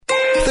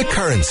The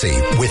Currency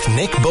with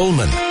Nick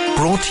Bullman.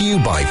 Brought to you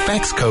by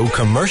Fexco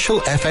Commercial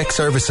FX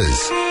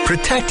Services.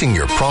 Protecting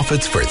your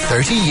profits for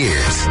 30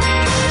 years.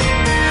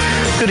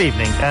 Good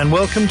evening and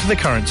welcome to The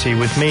Currency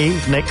with me,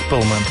 Nick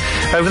Bullman.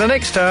 Over the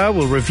next hour,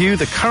 we'll review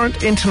the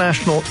current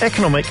international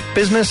economic,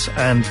 business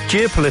and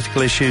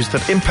geopolitical issues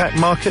that impact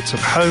markets at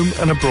home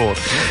and abroad.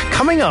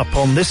 Coming up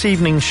on this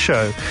evening's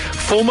show,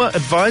 former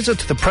advisor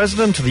to the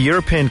President of the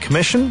European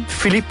Commission,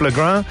 Philippe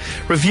Legrand,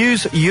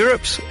 reviews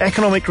Europe's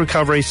economic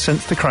recovery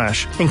since the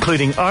crash,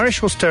 including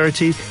Irish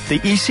austerity, the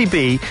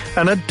ECB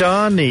and a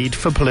dire need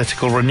for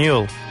political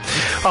renewal.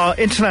 Our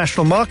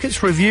international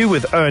markets review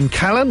with Owen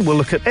Callan will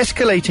look at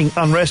escalating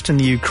unrest in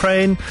the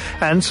Ukraine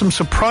and some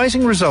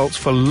surprising results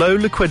for low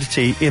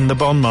liquidity in the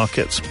bond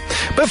markets.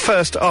 But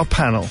first, our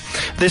panel.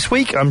 This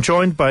week, I'm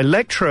joined by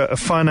lecturer of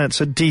finance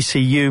at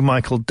DCU,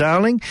 Michael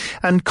Dowling,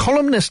 and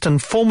columnist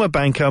and former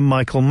banker,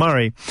 Michael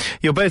Murray.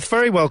 You're both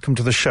very welcome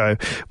to the show.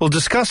 We'll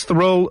discuss the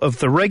role of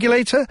the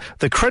regulator,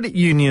 the credit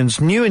union's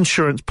new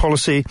insurance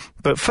policy,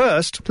 but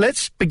first,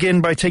 let's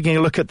begin by taking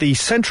a look at the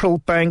central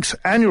bank's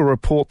annual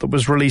report that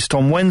was released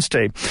on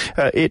Wednesday.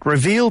 It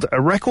revealed a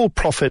record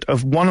profit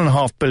of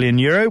 €1.5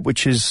 billion,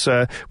 which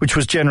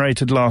was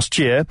generated last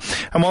year.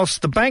 And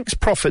whilst the bank's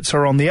profits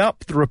are on the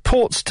up, the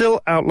report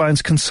still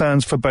outlines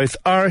concerns for both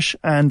Irish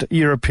and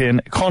European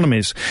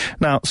economies.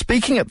 Now,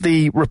 speaking at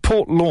the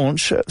report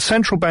launch,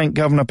 Central Bank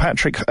Governor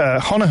Patrick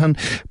Honohan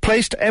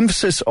placed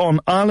emphasis on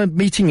Ireland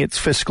meeting its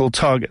fiscal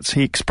targets.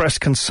 He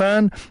expressed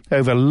concern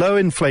over low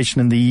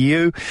inflation in the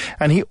EU,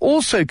 and he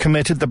also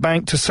committed the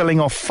bank to selling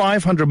off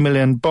 €500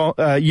 million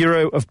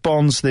of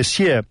bonds this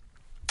year.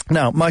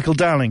 Now, Michael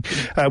Dowling,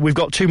 we've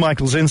got two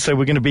Michaels in, so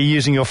we're going to be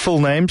using your full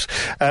names.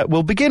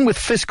 We'll begin with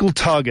fiscal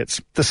targets.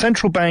 The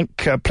central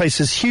bank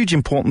places huge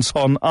importance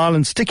on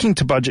Ireland sticking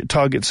to budget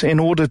targets in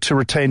order to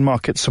retain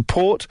market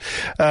support.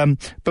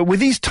 But with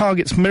these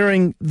targets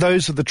mirroring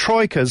those of the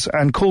troikas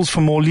and calls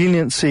for more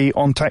leniency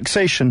on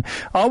taxation,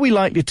 are we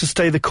likely to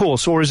stay the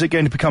course, or is it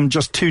going to become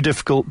just too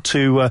difficult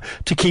to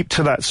keep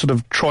to that sort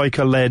of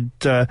troika-led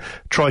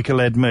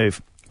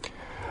move?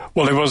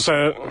 Well, it was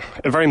a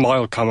very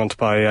mild comment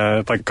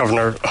by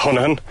Governor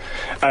Honohan.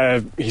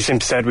 He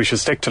simply said we should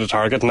stick to the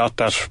target, not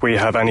that we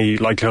have any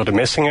likelihood of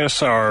missing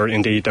it, or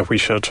indeed that we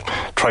should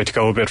try to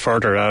go a bit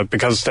further.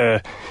 Because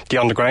the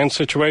on-the-ground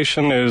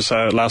situation is,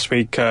 last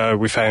week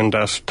we found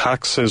that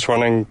tax is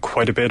running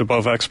quite a bit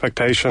above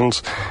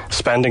expectations,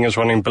 spending is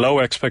running below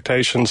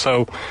expectations,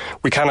 so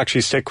we can actually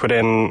stick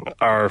within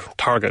our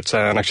targets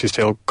and actually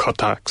still cut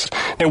tax.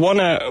 Now,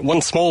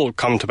 one small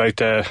comment about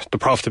the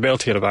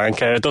profitability of the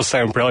bank. It does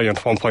sound brilliant,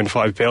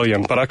 1.5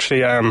 billion, but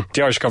actually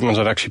the Irish government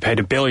had actually paid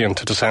 $1 billion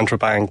to the central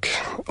bank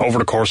over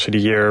the course of the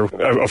year,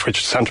 of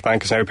which the central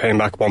bank is now paying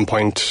back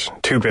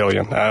 1.2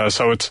 billion.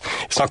 So it's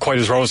not quite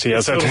as rosy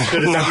as it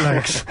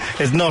looks.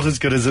 It's not as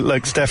good as it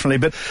looks, definitely.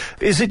 But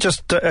is it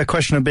just a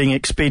question of being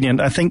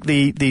expedient? I think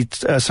the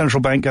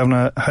central bank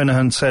governor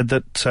Honohan said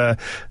that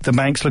the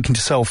bank's looking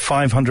to sell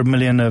 500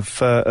 million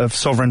of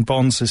sovereign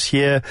bonds this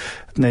year.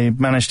 They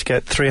managed to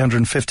get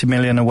 350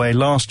 million away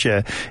last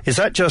year. Is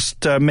that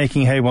just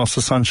making hay whilst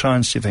the sun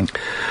shines, do you think?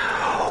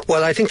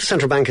 Well, I think the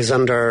central bank is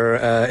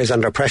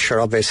under pressure,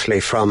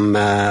 obviously, from the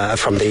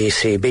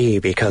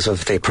ECB because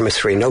of the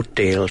promissory note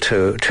deal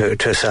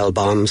to sell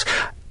bonds.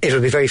 It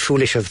would be very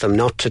foolish of them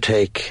not to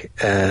take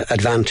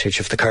advantage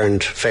of the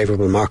current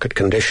favourable market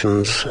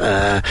conditions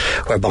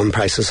where bond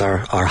prices are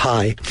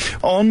high.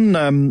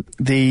 On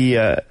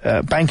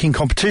the banking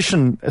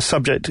competition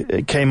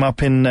subject came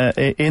up in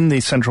the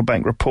central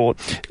bank report.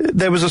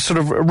 There was a sort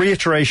of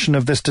reiteration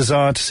of this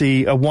desire to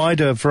see a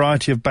wider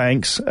variety of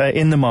banks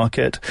in the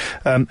market,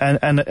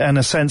 and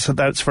a sense that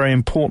that's very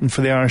important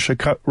for the Irish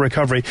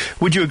recovery.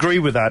 Would you agree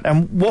with that?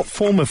 And what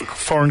form of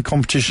foreign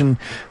competition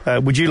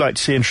would you like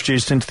to see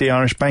introduced into the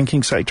Irish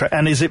banking sector,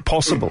 and is it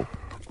possible?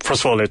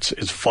 First of all, it's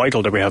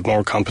vital that we have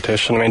more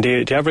competition. I mean,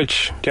 the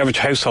average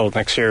household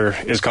next year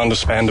is going to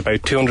spend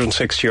about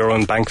 €260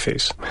 in bank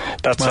fees.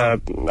 That's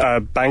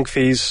bank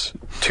fees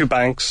to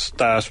banks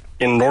that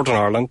in Northern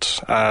Ireland,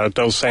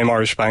 those same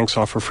Irish banks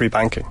offer free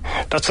banking.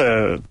 That's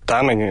a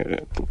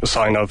damning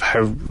sign of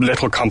how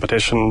little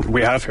competition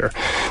we have here.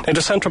 Now,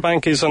 the central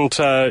bank isn't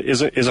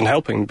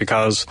helping,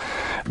 because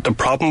the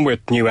problem with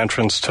new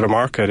entrants to the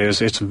market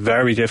is it's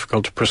very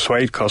difficult to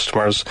persuade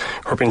customers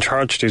who are being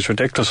charged these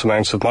ridiculous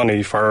amounts of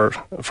money for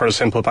a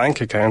simple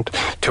bank account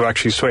to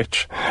actually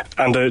switch.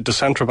 And the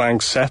central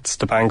bank sets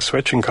the bank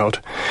switching code.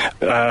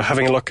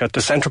 Having a look at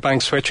the central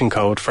bank switching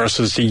code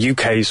versus the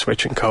UK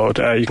switching code,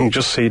 you can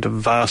just see the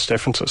vast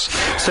differences.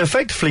 So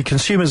effectively,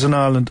 consumers in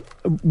Ireland,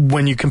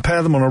 when you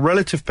compare them on a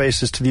relative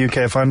basis to the UK,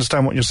 if I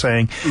understand what you're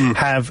saying,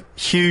 have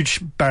huge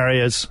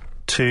barriers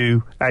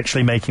to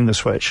actually making the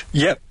switch.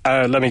 Yep.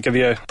 Let me give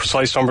you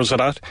precise numbers of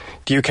that.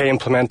 The UK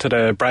implemented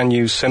a brand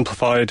new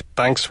simplified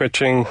bank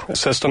switching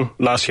system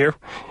last year.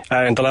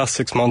 In the last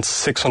 6 months,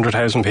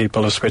 600,000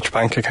 people have switched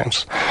bank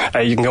accounts.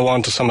 You can go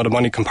on to some of the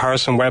money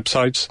comparison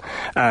websites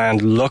and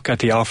look at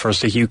the offers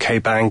the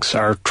UK banks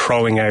are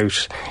throwing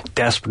out,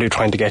 desperately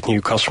trying to get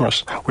new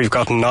customers. We've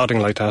got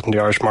nothing like that in the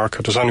Irish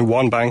market. There's only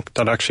one bank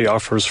that actually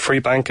offers free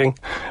banking.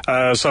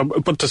 But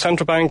the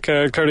central bank,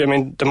 clearly, I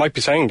mean, they might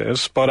be saying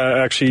this, but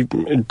actually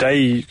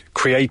they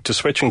create the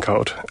switching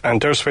code,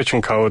 and their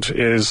switching code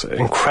is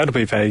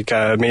incredibly vague,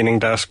 meaning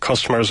that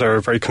customers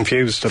are very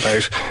confused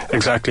about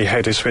exactly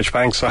how they switch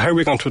banks. So how are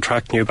we going to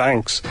attract new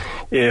banks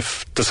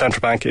if the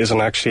central bank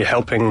isn't actually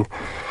helping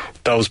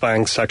those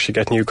banks actually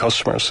get new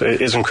customers?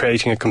 It isn't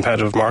creating a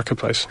competitive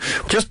marketplace.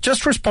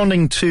 Just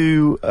responding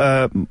to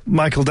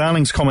Michael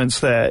Downing's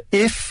comments there,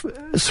 if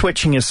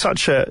switching is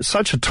such a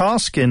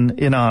task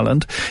in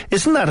Ireland,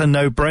 isn't that a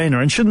no-brainer?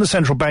 And shouldn't the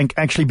central bank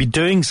actually be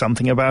doing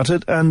something about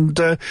it? And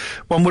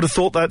one would have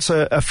thought that's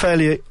a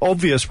fairly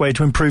obvious way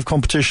to improve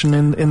competition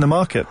in the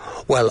market.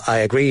 Well, I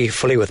agree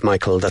fully with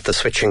Michael that the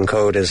switching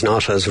code is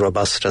not as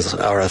robust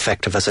or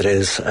effective as it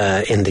is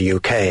in the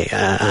UK,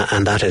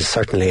 and that is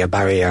certainly a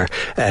barrier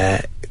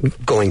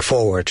going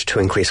forward to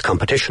increase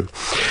competition.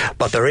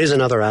 But there is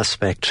another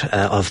aspect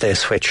of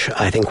this which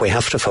I think we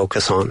have to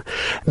focus on.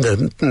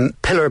 The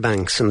pillar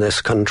banks in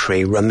this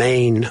country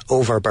remain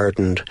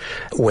overburdened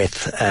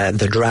with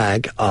the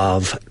drag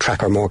of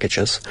tracker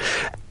mortgages.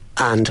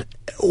 And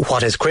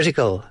what is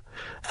critical,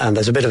 and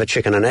there's a bit of a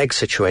chicken and egg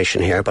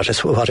situation here, but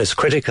what is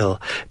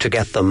critical to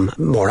get them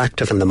more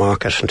active in the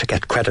market and to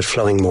get credit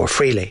flowing more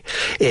freely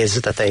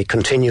is that they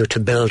continue to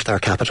build their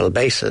capital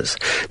bases.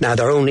 Now,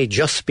 they're only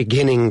just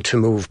beginning to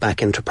move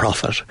back into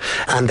profit,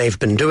 and they've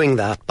been doing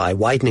that by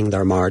widening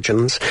their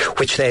margins,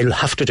 which they'll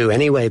have to do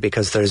anyway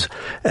because of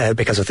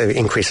the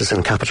increases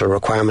in capital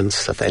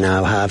requirements that they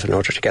now have in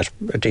order to get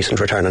a decent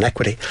return on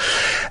equity.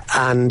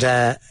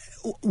 And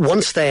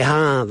once they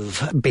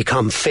have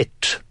become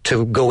fit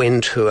to go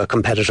into a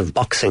competitive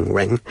boxing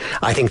ring,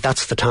 I think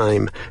that's the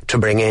time to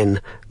bring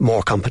in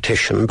more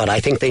competition. But I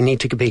think they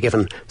need to be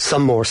given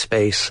some more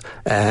space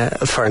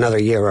for another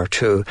year or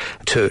two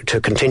to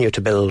continue to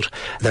build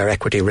their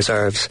equity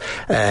reserves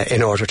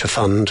in order to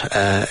fund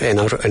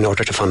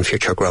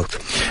future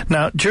growth.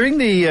 Now, during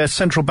the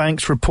central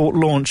bank's report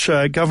launch,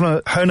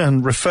 Governor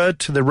Honohan referred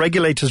to the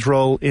regulator's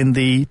role in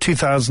the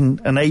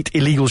 2008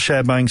 illegal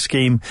share buying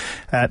scheme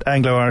at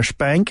Anglo-Irish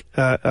Bank,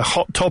 a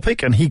hot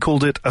topic, and he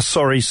called it a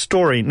sorry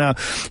story. Now,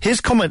 his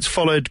comments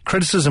followed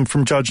criticism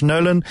from Judge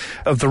Nolan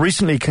of the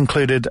recently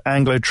concluded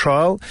Anglo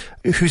trial,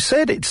 who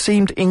said it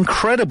seemed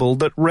incredible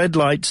that red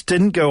lights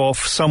didn't go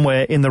off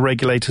somewhere in the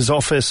regulator's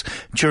office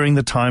during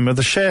the time of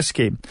the share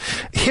scheme.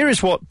 Here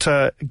is what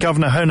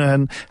Governor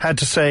Honohan had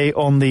to say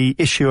on the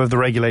issue of the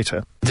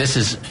regulator. This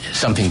is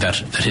something that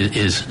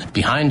is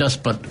behind us,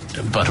 but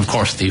of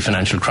course the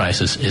financial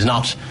crisis is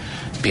not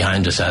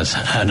behind us, as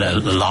had a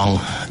long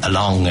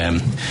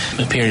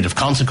period of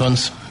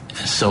consequence.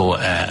 So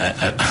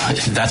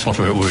that's what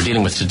we're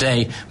dealing with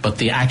today. But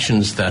the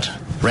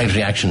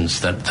regulatory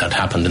actions that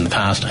happened in the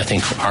past, I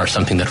think, are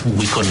something that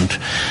we couldn't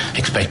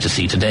expect to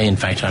see today. In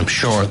fact, I'm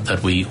sure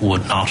that we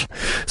would not.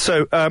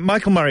 So,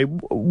 Michael Murray,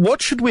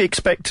 what should we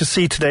expect to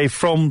see today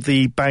from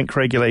the bank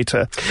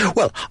regulator?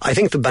 Well, I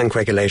think the bank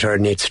regulator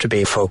needs to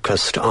be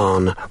focused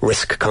on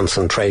risk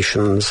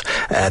concentrations,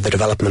 the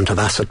development of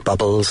asset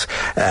bubbles,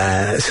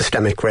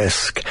 systemic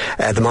risk,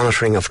 the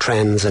monitoring of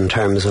trends in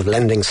terms of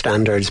lending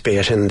standards, be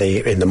it in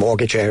the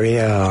mortgage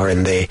area or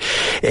in the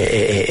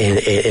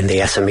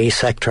SME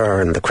sector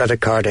or in the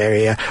credit card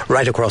area,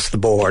 right across the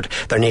board.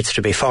 There needs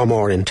to be far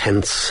more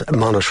intense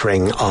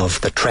monitoring of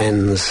the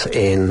trends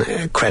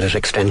in credit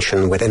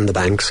extension within the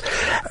banks.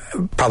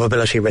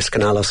 Probability risk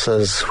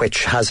analysis,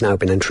 which has now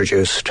been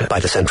introduced by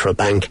the central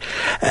bank,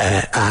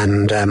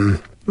 and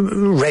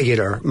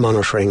regular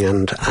monitoring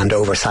and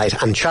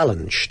oversight and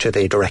challenge to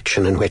the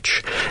direction in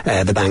which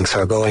the banks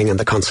are going and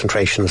the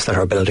concentrations that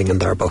are building in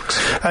their books.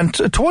 And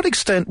to what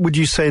extent would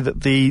you say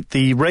that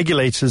the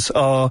regulators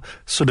are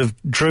sort of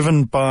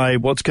driven by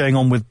what's going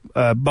on with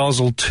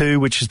Basel II,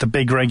 which is the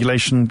big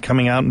regulation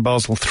coming out, in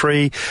Basel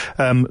III,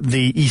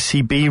 the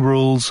ECB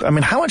rules? I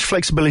mean, how much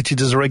flexibility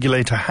does a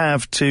regulator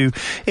have to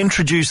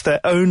introduce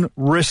their own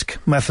risk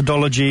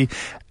methodology,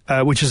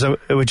 which is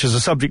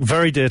a subject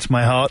very dear to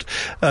my heart,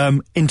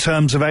 in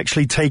terms of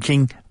actually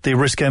taking the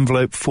risk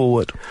envelope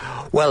forward?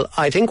 Well,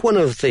 I think one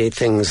of the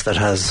things that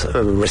has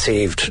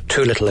received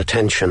too little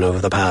attention over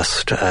the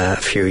past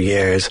few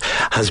years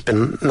has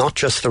been not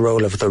just the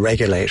role of the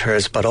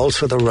regulators, but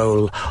also the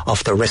role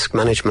of the risk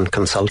management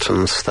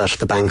consultants that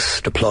the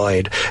banks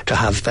deployed to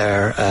have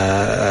their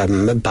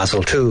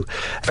Basel II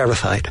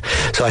verified.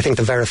 So I think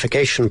the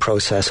verification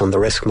process on the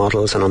risk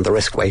models and on the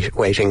risk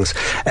weightings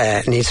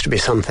needs to be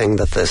something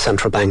that the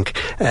central bank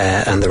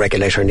and the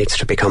regulator needs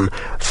to become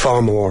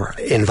far more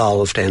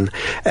involved in.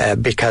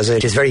 because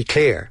it is very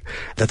clear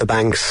that the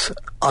banks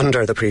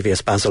under the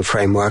previous Basel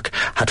framework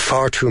had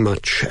far too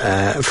much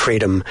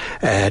freedom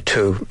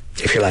to,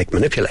 if you like,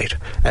 manipulate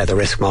the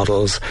risk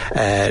models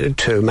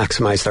to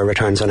maximise their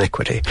returns on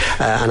equity.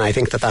 And I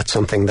think that that's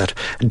something that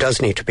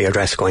does need to be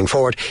addressed going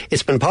forward.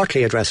 It's been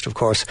partly addressed, of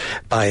course,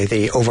 by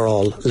the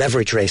overall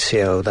leverage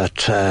ratio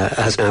that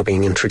has now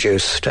been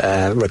introduced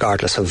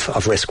regardless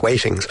of risk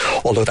weightings,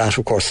 although that,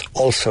 of course,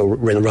 also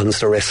runs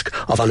the risk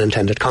of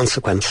unintended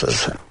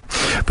consequences.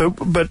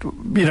 But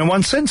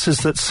one senses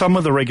that some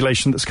of the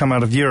regulation that's come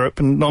out of Europe,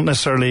 and not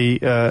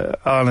necessarily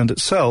Ireland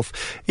itself,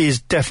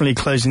 is definitely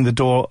closing the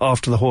door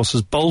after the horse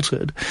has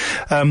bolted.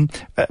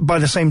 By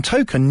the same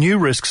token, new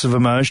risks have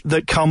emerged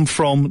that come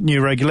from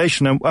new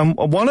regulation. And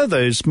one of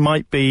those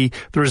might be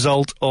the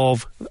result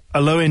of a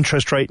low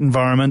interest rate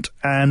environment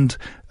and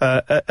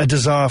a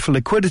desire for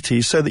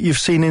liquidity, so that you've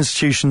seen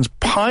institutions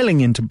piling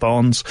into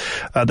bonds.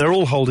 They're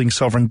all holding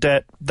sovereign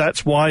debt.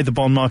 That's why the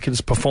bond market has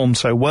performed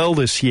so well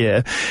this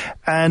year.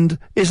 And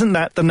isn't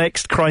that the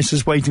next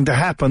crisis waiting to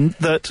happen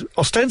that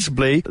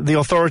ostensibly the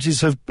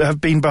authorities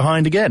have been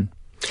behind again?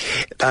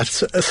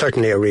 That's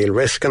certainly a real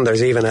risk, and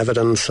there's even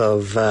evidence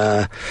of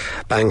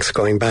banks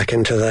going back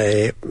into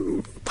the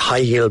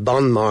high-yield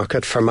bond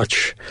market for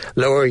much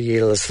lower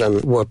yields than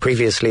were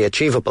previously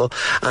achievable,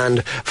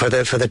 and for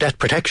the debt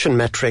protection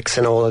metrics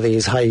in all of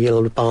these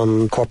high-yield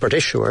bond corporate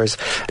issuers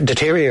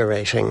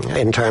deteriorating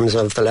in terms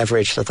of the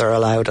leverage that they're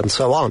allowed and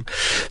so on.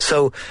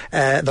 So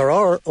there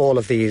are all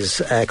of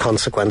these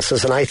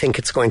consequences, and I think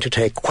it's going to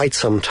take quite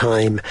some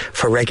time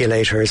for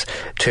regulators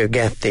to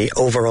get the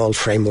overall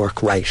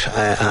framework right.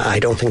 I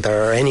don't think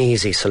there are any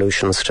easy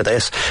solutions to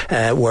this.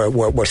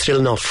 We're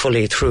still not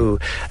fully through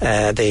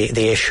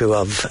the issue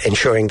of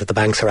ensuring that the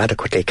banks are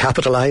adequately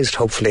capitalised.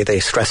 Hopefully the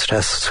stress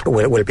tests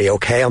will be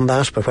okay on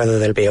that, but whether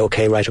they'll be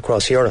okay right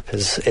across Europe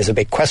is a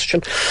big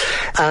question.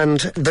 And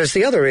there's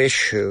the other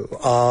issue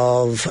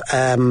of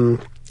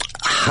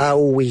how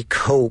we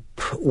cope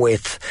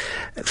with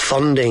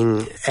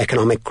funding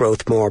economic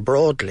growth more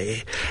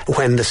broadly.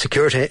 When the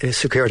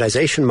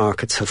securitization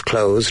markets have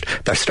closed,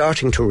 they're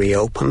starting to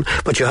reopen,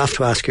 but you have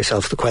to ask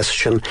yourself the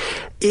question,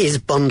 is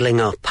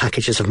bundling up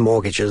packages of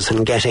mortgages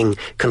and getting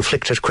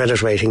conflicted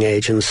credit rating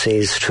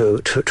agencies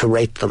to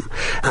rate them,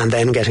 and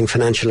then getting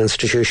financial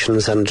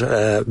institutions and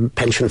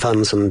pension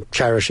funds and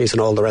charities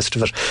and all the rest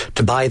of it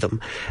to buy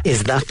them,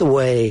 is that the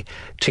way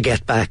to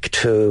get back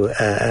to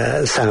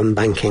sound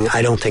banking?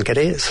 I don't think it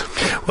is.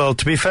 Well,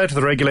 to be fair to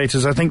the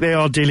regulators, I think they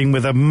are dealing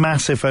with a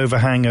massive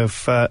overhang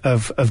of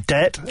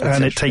debt,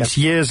 and it takes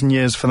years and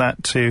years for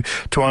that to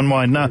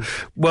unwind. Now,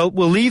 well,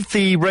 we'll leave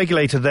the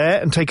regulator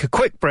there and take a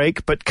quick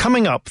break, but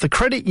coming up, the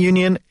credit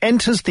union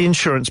enters the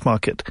insurance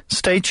market.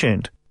 Stay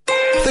tuned.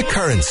 The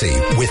Currency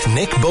with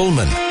Nick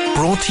Bullman,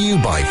 brought to you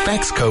by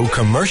Bexco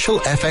Commercial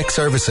FX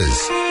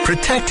Services,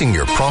 protecting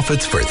your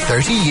profits for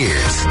 30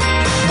 years.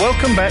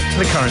 Welcome back to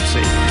The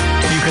Currency.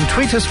 You can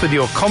tweet us with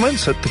your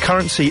comments at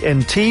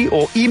TheCurrencyNT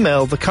or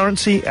email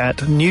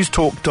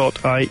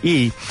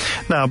thecurrency@newstalk.ie.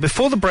 Now,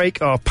 before the break,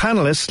 our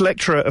panellists,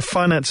 lecturer of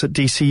finance at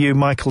DCU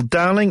Michael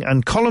Dowling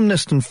and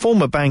columnist and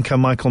former banker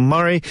Michael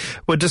Murray,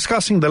 were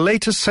discussing the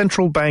latest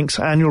central bank's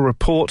annual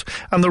report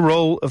and the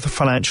role of the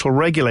financial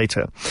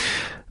regulator.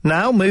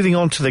 Now, moving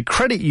on to the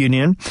credit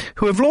union,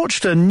 who have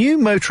launched a new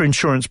motor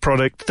insurance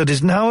product that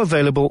is now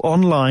available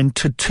online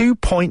to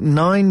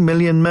 2.9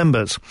 million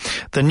members.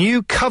 The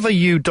new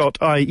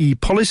CoverU.ie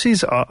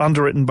policies are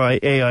underwritten by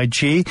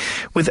AIG,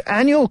 with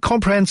annual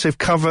comprehensive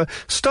cover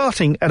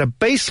starting at a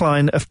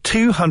baseline of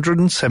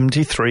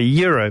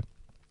 €273.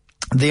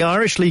 The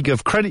Irish League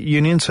of Credit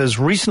Unions has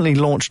recently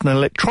launched an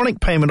electronic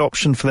payment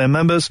option for their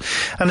members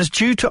and is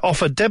due to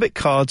offer debit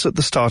cards at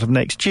the start of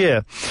next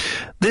year.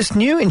 This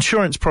new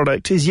insurance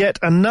product is yet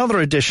another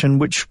addition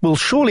which will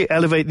surely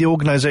elevate the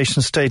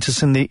organisation's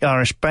status in the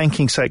Irish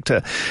banking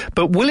sector.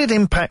 But will it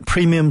impact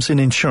premiums in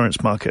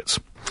insurance markets?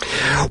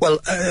 Well,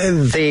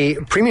 the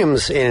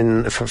premiums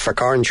for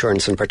car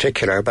insurance in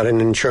particular, but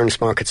in insurance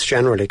markets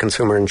generally,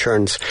 consumer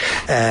insurance,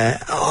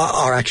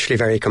 are actually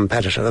very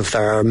competitive.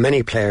 There are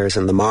many players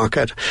in the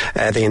market.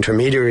 The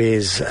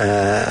intermediaries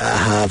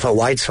have a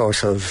wide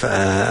source of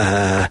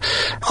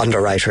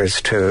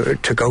underwriters to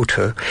go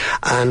to,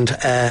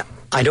 and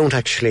I don't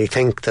actually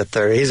think that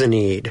there is a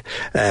need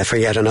for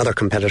yet another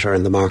competitor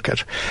in the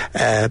market.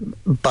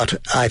 But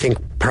I think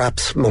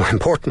perhaps more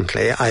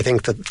importantly, I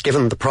think that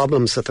given the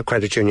problems that the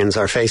credit unions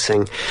are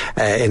facing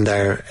in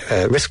their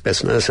risk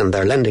business and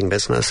their lending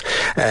business,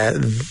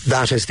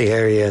 that is the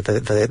area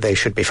that they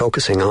should be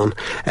focusing on,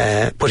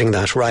 putting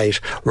that right,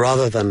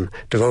 rather than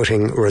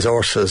devoting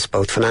resources,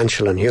 both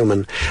financial and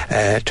human,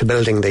 to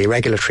building the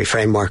regulatory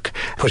framework,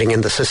 putting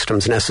in the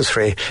systems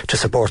necessary to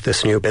support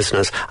this new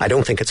business. I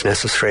don't think it's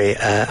necessary.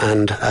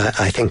 and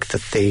I think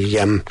that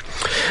the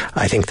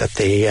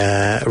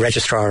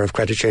registrar of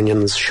credit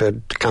unions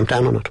should clamp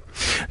down on it.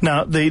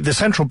 Now, the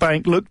central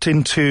bank looked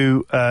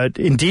into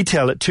in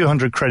detail at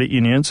 200 credit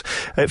unions.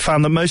 It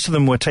found that most of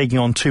them were taking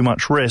on too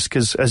much risk,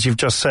 as you've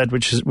just said,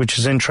 which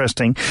is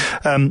interesting.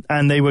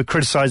 And they were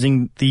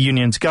criticising the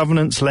union's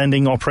governance,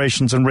 lending,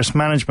 operations, and risk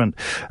management.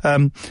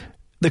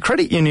 The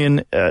credit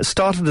union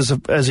started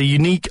as a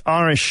unique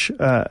Irish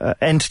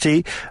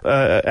entity,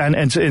 and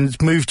it's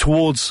moved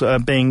towards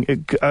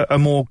being a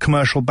more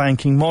commercial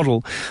banking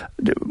model.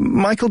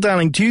 Michael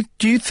Dowling, do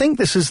you think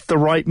this is the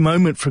right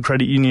moment for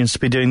credit unions to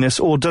be doing this,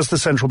 or does the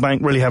central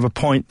bank really have a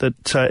point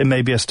that it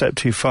may be a step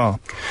too far?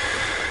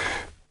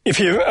 If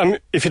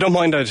you don't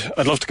mind,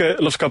 I'd love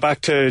to go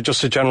back to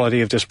just the general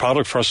idea of this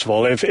product first of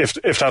all,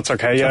 if that's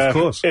okay. Yeah, of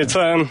course. It's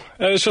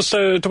just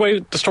the way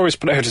the story's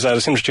put out is that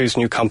it's introducing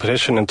new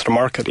competition into the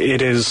market.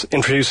 It is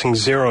introducing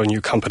zero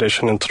new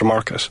competition into the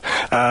market.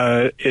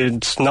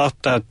 It's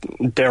not that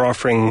they're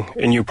offering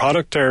a new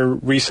product; they're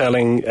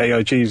reselling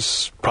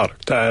AIG's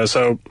product.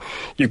 So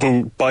you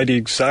can buy the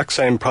exact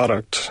same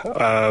product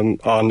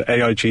on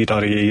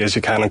AIG.ie as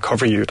you can on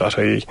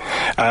CoverU.ie.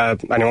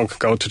 Anyone can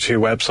go to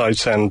two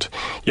websites and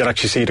you'll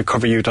actually see the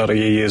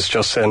CoverU.ie is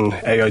just an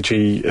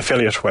AIG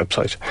affiliate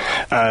website.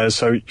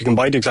 So you can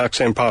buy the exact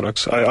same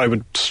products. I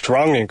would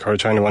strongly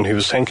encourage anyone who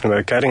was thinking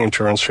about getting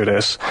insurance through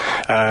this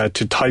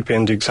to type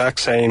in the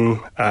exact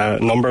same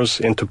numbers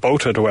into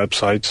both of the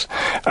websites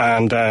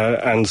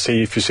and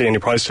see if you see any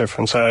price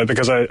difference.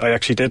 Because I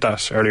actually did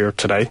that earlier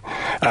today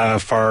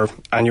for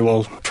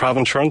annual travel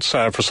insurance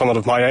for someone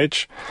of my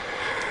age.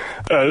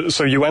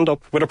 So you end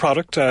up with a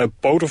product,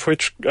 both of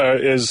which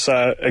is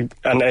an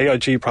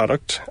AIG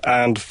product,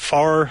 and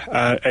for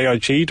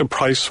AIG the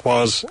price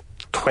was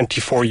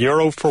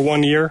 €24 for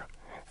 1 year,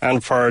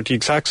 and for the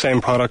exact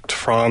same product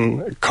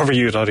from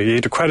CoverU.ie,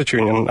 the credit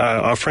union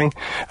offering,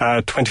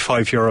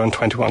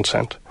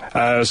 €25.21.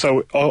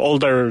 So all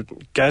they're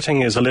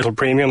getting is a little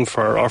premium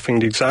for offering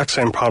the exact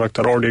same product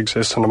that already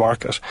exists in the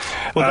market.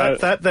 Well,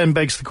 that then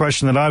begs the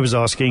question that I was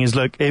asking: is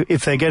look,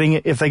 if they're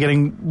getting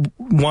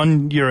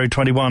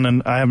 €1.21,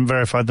 and I haven't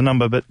verified the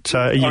number, but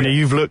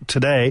you've looked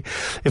today.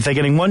 If they're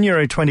getting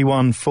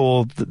 €1.21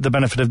 for the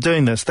benefit of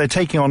doing this, they're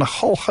taking on a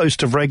whole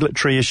host of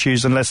regulatory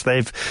issues unless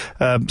they've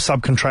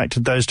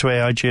subcontracted those to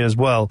AIG as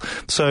well.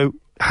 So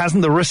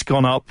hasn't the risk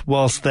gone up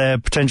whilst their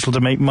potential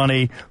to make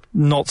money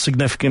not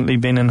significantly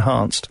been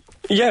enhanced?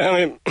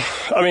 Yeah,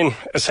 I mean,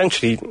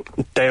 essentially,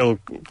 they'll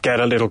get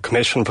a little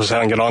commission for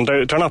selling it on.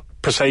 They're not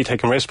per se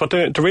taking risk, but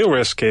the real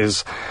risk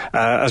is,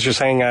 as you're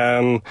saying,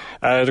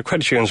 the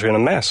credit unions are in a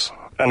mess.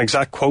 An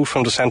exact quote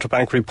from the central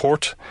bank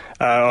report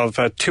of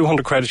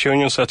 200 credit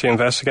unions that they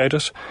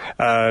investigated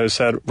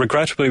said,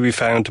 regrettably, we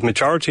found the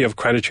majority of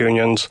credit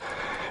unions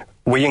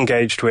we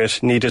engaged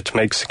with needed to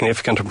make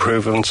significant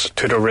improvements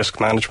to their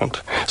risk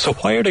management. So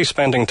why are they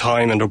spending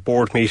time in their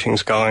board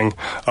meetings going,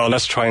 oh,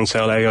 let's try and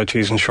sell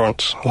AIG's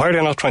insurance? Why are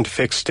they not trying to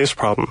fix this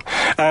problem?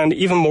 And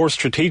even more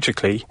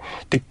strategically,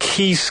 the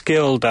key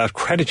skill that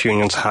credit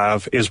unions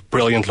have is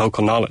brilliant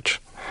local knowledge.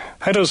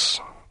 How does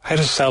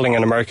selling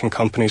an American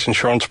company's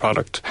insurance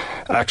product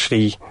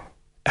actually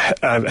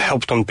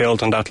help them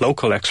build on that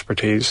local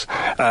expertise,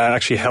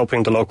 actually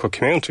helping the local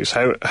communities,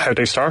 how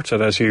they started,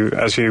 as you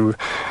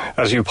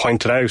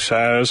pointed out.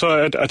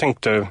 So I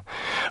think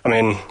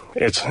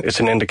it's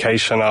an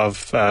indication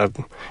of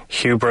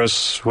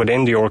hubris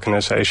within the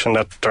organisation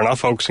that they're not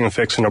focusing on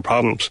fixing their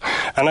problems,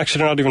 and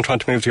actually they're not even trying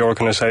to move the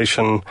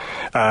organisation,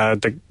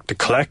 the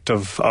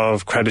collective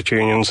of credit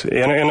unions,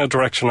 in a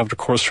direction of the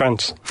core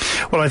strengths.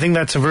 Well, I think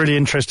that's a really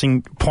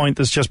interesting point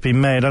that's just been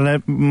made. I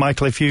know,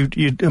 Michael,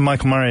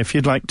 Michael Murray, if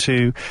you'd like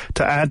to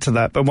add to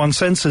that, but one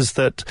senses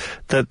that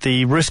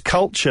the risk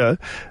culture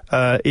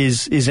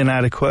is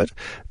inadequate,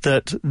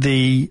 that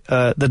the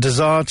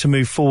desire to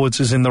move forwards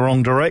is in the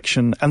wrong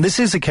direction, and this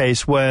is a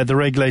case where the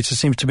regulator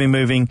seems to be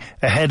moving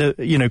ahead,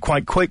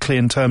 quite quickly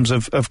in terms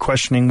of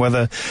questioning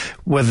whether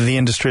the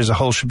industry as a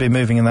whole should be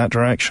moving in that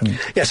direction.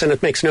 Yes, and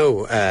it makes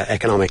no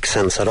economic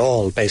sense at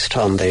all, based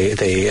on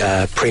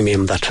the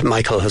premium that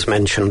Michael has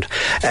mentioned,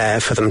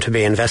 for them to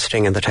be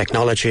investing in the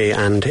technology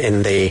and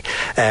in the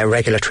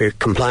regulatory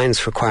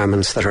compliance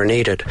requirements that are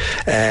needed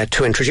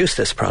to introduce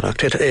this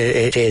product.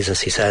 It is,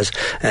 as he says,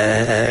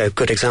 a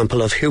good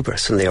example of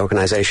hubris in the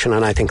organisation,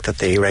 and I think that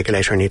the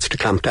regulator needs to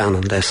clamp down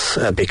on this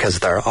because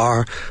there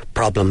are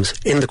problems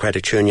in the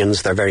credit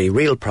unions. They're very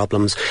real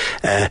problems.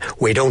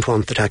 We don't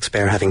want the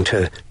taxpayer having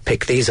to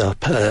pick these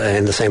up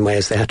in the same way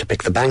as they had to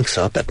pick the banks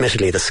up.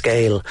 Admittedly, the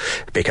scale,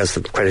 because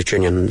the credit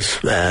unions'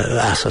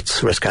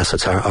 risk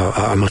assets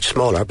are much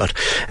smaller, but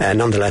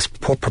nonetheless,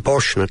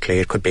 proportionately,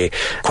 it could be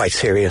quite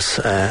serious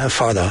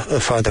for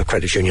the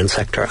credit union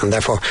sector, and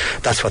therefore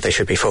that's what they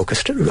should be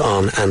focused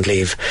on, and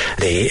leave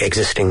the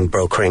existing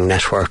brokering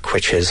network,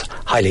 which is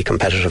highly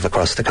competitive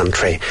across the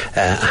country,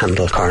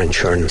 handle car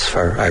insurance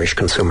for Irish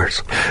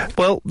consumers.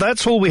 Well,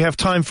 that's all we have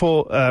time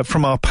for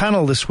from our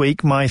panel this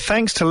week. My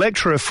thanks to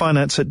Lecturer of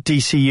Finance at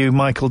DCU,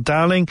 Michael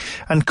Dowling,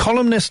 and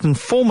columnist and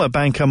former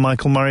banker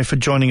Michael Murray for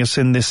joining us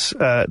in this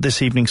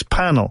evening's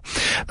panel.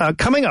 Now,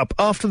 coming up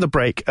after the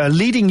break, a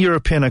leading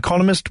European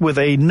economist with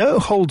a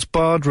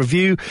no-holds-barred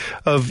review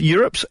of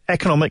Europe's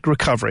economic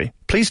recovery.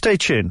 Please stay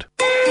tuned.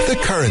 The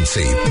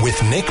Currency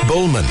with Nick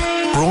Bullman.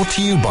 Brought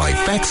to you by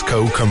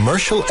Bexco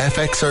Commercial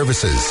FX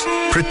Services.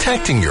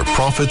 Protecting your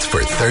profits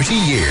for 30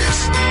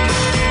 years.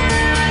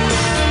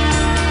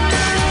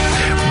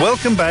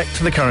 Welcome back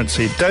to The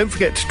Currency. Don't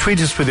forget to tweet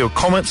us with your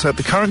comments at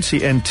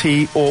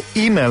TheCurrencyNT or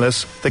email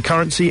us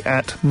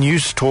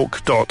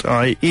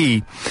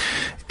thecurrency@newstalk.ie.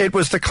 It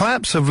was the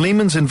collapse of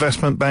Lehman's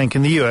Investment Bank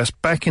in the US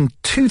back in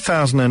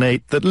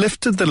 2008 that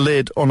lifted the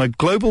lid on a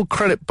global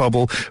credit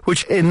bubble,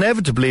 which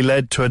inevitably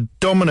led to a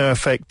domino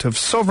effect of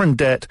sovereign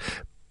debt,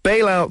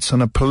 bailouts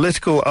and a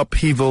political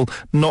upheaval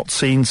not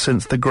seen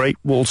since the Great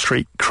Wall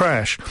Street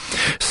crash.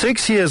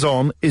 6 years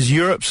on, is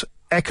Europe's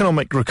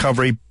economic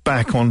recovery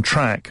back on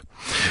track?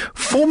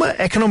 Former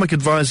economic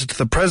advisor to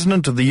the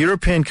President of the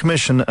European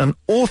Commission and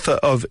author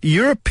of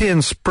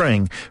European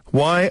Spring,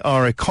 Why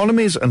Our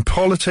Economies and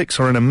Politics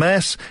Are in a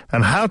Mess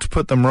and How to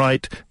Put Them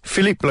Right,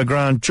 Philippe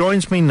Legrand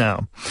joins me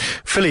now.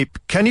 Philippe,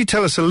 can you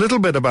tell us a little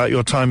bit about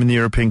your time in the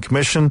European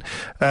Commission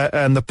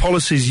and the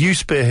policies you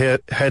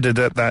spearheaded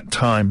at that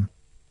time?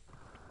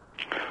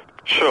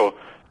 Sure.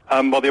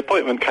 Well, the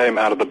appointment came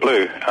out of the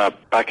blue.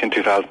 Back in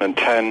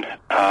 2010,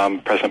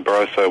 President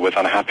Barroso was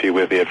unhappy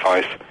with the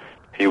advice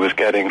he was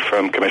getting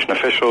from Commission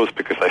officials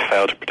because they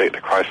failed to predict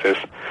the crisis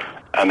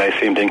and they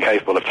seemed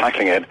incapable of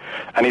tackling it.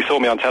 And he saw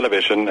me on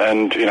television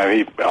and,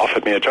 he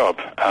offered me a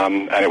job.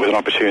 And it was an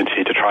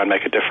opportunity to try and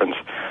make a difference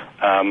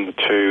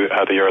to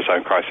the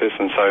Eurozone crisis.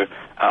 And so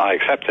I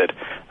accepted.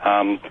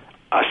 I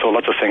saw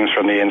lots of things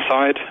from the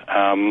inside,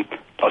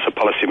 lots of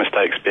policy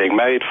mistakes being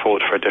made,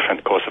 fought for a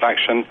different course of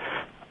action,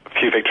 a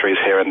few victories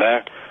here and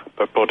there.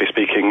 But broadly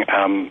speaking,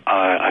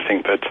 I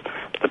think that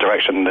the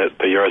direction that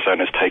the Eurozone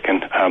has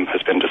taken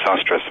has been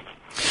disastrous.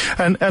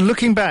 And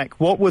looking back,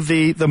 what were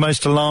the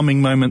most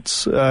alarming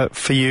moments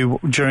for you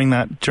during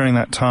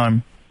that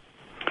time?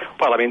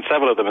 Well,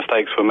 several of the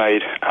mistakes were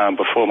made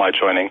before my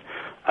joining.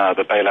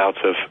 The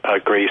bailout of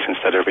Greece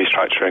instead of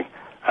restructuring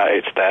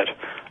its debt,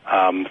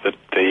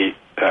 the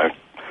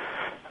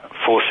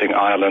forcing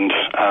Ireland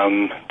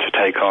to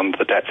take on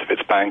the debts of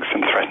its banks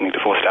and threatening to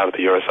force it out of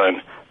the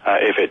Eurozone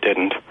if it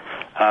didn't.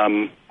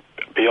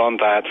 Beyond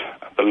that,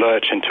 the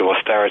lurch into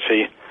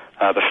austerity,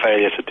 the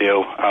failure to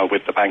deal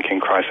with the banking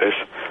crisis,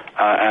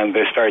 and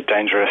this very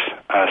dangerous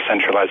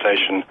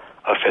centralisation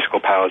of fiscal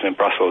powers in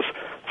Brussels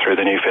through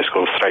the new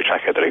fiscal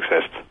straitjacket that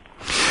exists.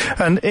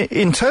 And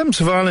in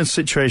terms of Ireland's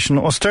situation,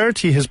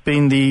 austerity has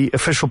been the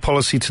official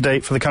policy to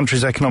date for the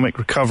country's economic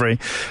recovery.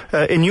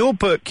 In your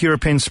book,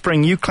 European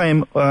Spring, you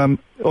claim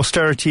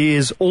austerity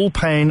is all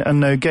pain and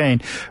no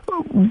gain.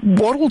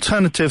 What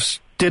alternatives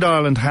did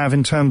Ireland have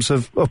in terms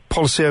of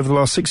policy over the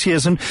last 6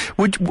 years? And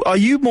are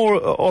you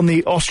more on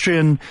the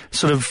Austrian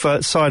sort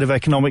of side of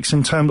economics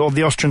of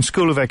the Austrian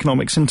school of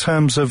economics in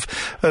terms of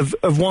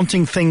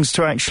wanting things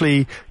to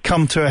actually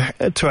come to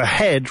a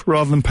head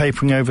rather than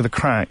papering over the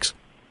cracks?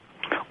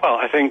 Well,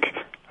 I think,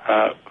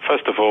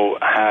 first of all,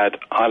 had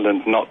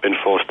Ireland not been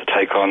forced to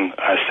take on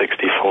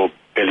 64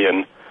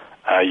 billion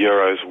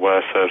euros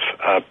worth of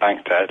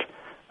bank debt,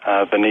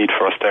 the need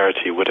for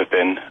austerity would have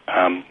been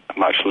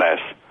much less.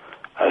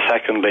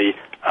 Secondly,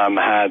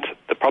 had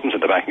the problems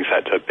in the banking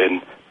sector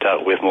been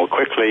dealt with more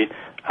quickly,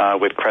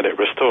 with credit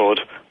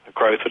restored, the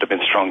growth would have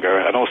been stronger,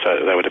 and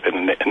also there would have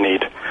been a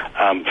need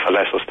for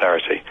less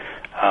austerity.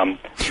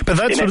 But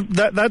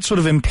that sort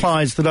of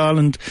implies that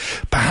Ireland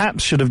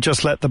perhaps should have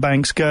just let the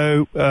banks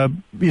go,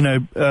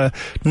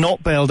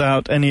 not bailed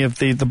out any of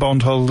the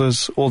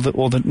bondholders or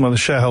the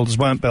shareholders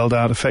weren't bailed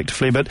out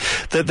effectively, but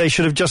that they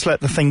should have just let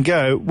the thing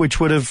go, which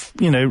would have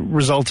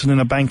resulted in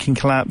a banking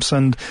collapse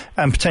and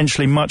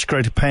potentially much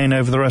greater pain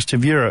over the rest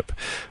of Europe.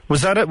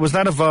 Was that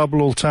a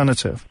viable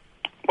alternative?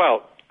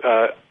 Well,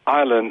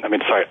 Iceland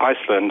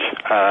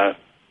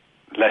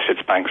let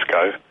its banks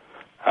go.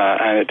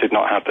 And it did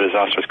not have the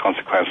disastrous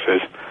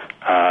consequences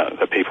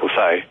that people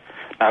say.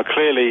 Now,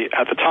 clearly,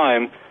 at the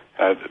time,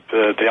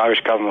 the Irish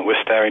government was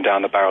staring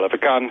down the barrel of a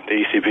gun.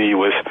 The ECB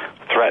was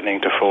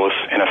threatening to force,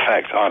 in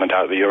effect, Ireland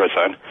out of the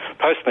Eurozone.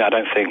 Personally, I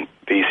don't think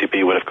the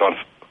ECB would have gone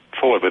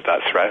forward with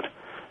that threat.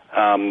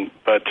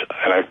 But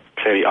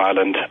clearly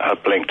Ireland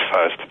blinked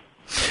first.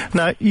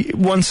 Now,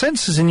 one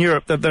senses in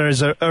Europe that there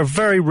is a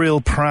very real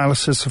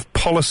paralysis of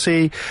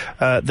policy,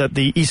 that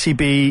the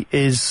ECB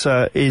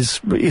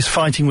is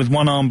fighting with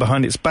one arm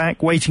behind its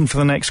back, waiting for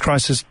the next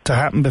crisis to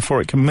happen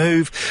before it can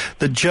move.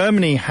 That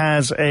Germany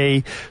has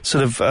a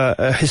sort of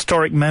a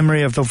historic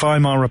memory of the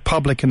Weimar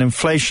Republic and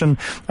inflation,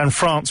 and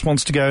France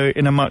wants to go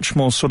in a much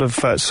more sort of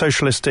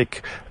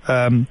socialistic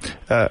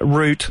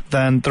route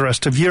than the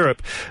rest of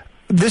Europe.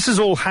 This is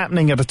all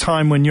happening at a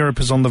time when Europe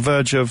is on the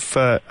verge of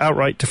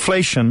outright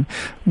deflation.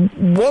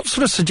 What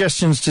sort of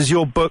suggestions does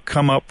your book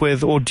come up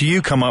with, or do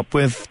you come up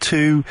with,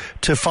 to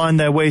find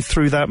their way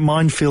through that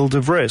minefield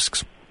of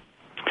risks?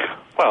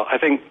 Well, I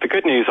think the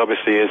good news,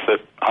 obviously, is that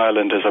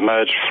Ireland has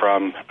emerged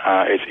from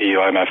its EU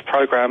IMF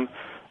programme,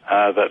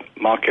 that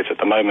markets at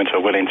the moment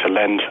are willing to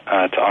lend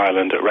to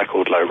Ireland at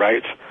record low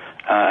rates,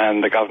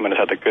 and the government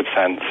has had the good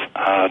sense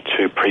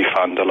to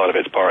pre-fund a lot of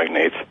its borrowing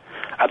needs.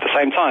 At the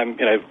same time,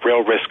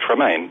 real risks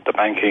remain. The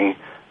banking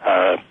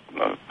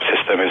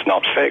system is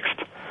not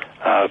fixed.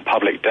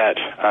 Public debt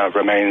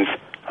remains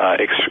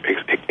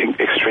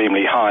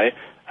extremely high,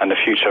 and the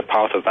future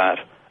path of that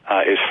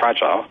is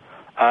fragile.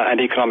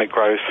 And economic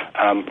growth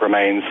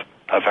remains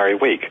very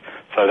weak.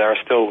 So there are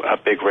still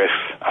big risks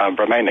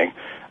remaining.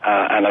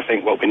 And I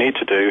think what we need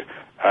to do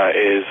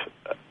is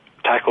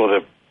tackle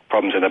the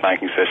problems in the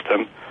banking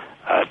system,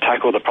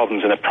 tackle the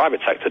problems in the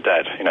private sector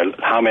debt.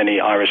 How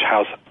many Irish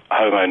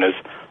homeowners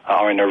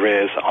are in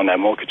arrears on their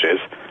mortgages?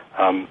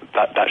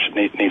 That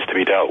needs to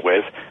be dealt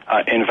with.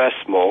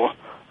 Invest more,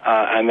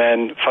 and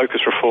then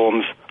focus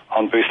reforms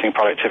on boosting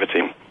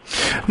productivity.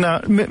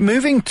 Now,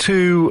 moving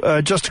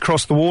to just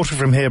across the water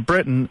from here,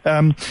 Britain,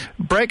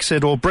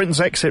 Brexit, or Britain's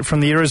exit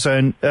from the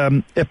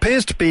Eurozone,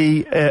 appears to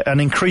be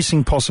an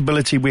increasing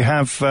possibility. We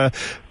have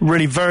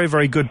really very,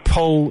 very good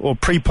poll or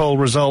pre-poll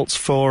results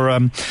for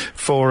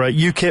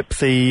UKIP,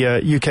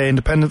 the UK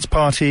Independence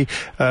Party.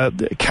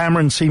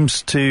 Cameron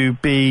seems to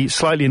be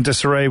slightly in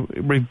disarray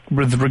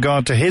with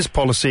regard to his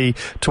policy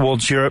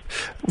towards Europe.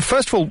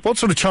 First of all, what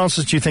sort of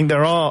chances do you think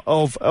there are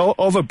of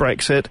a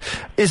Brexit?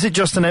 Is it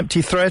just an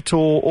empty threat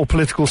or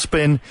political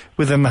spin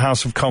within the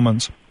House of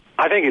Commons?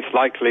 I think it's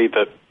likely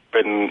that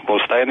Britain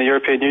will stay in the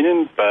European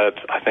Union, but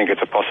I think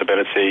it's a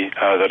possibility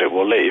that it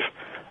will leave.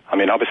 I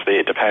mean, obviously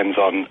it depends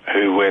on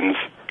who wins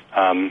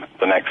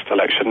the next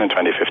election in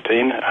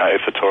 2015.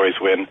 If the Tories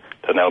win,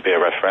 then there'll be a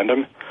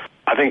referendum.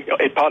 I think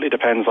it partly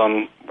depends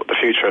on the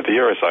future of the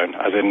Eurozone,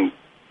 as in,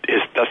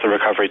 does the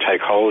recovery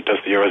take hold? Does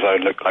the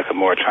Eurozone look like a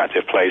more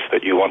attractive place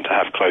that you want to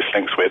have close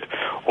links with,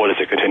 or does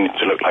it continue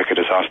to look like a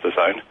disaster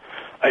zone?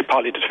 It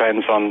partly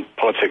depends on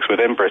politics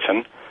within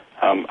Britain.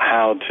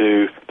 How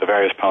do the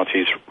various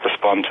parties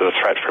respond to the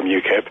threat from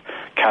UKIP?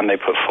 Can they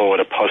put forward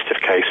a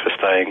positive case for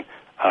staying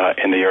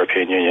in the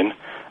European Union?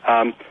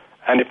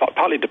 And it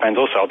partly depends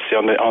also, obviously,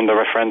 on the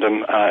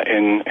referendum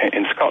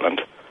in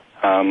Scotland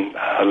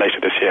later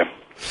this year.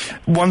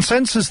 One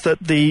senses that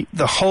the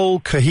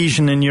whole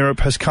cohesion in Europe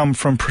has come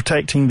from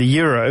protecting the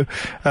euro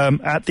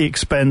at the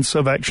expense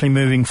of actually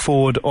moving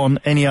forward on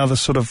any other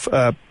sort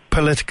of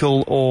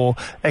political or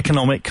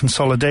economic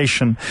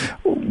consolidation.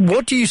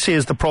 What do you see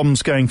as the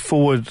problems going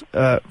forward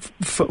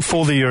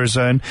for the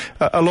Eurozone?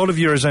 A lot of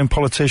Eurozone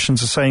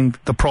politicians are saying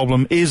the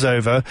problem is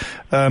over.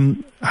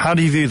 How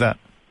do you view that?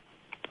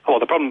 Well,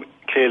 the problem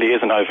clearly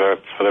isn't over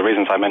for the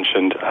reasons I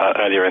mentioned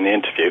earlier in the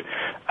interview.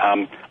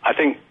 I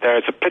think there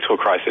is a political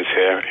crisis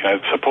here.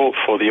 Support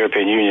for the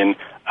European Union is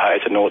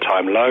at an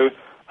all-time low.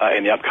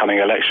 In the upcoming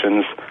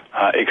elections,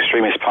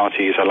 extremist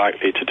parties are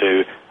likely to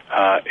do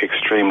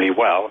extremely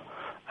well.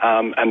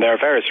 And there are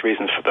various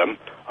reasons for them.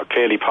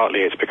 Clearly,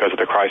 partly it's because of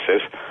the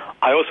crisis.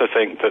 I also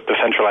think that the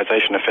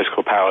centralization of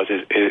fiscal powers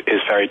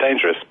is very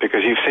dangerous,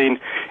 because you've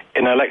seen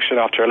in election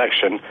after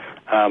election,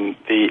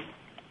 the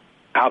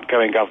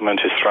outgoing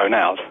government is thrown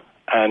out.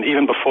 And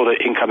even before the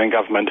incoming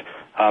government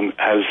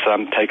has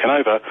taken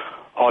over,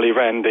 Olli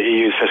Rehn, the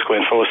EU's fiscal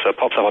enforcer,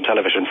 pops up on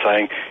television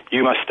saying,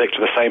 you must stick to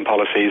the same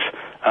policies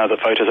that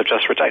voters have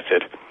just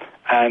rejected.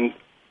 And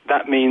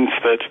that means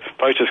that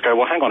voters go,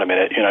 well, hang on a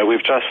minute,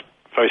 we've just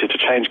voted to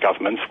change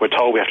governments. We're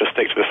told we have to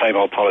stick to the same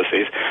old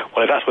policies.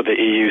 Well, if that's what the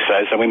EU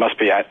says, then we must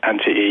be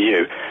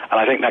anti-EU. And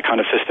I think that kind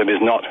of system is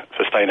not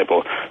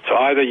sustainable. So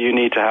either you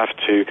need to have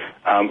to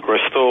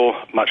restore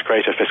much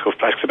greater fiscal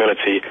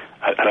flexibility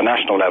at a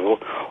national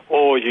level,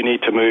 or you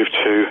need to move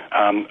to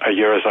a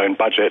Eurozone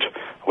budget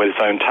with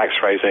its own tax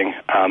raising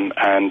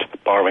and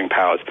borrowing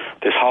powers.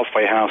 This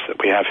halfway house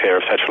that we have here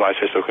of centralised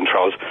fiscal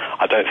controls,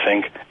 I don't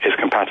think is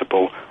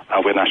compatible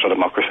with national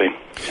democracy.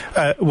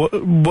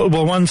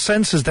 Well, one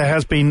senses there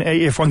has been,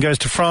 if one goes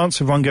to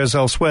France, if one goes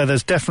elsewhere,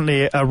 there's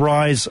definitely a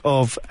rise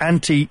of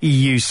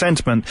anti-EU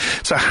sentiment.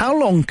 So how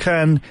long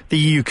can the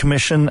EU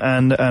Commission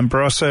and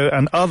Barroso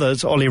and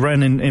others, Olli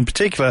Rehn in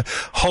particular,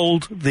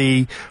 hold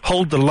the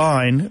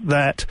line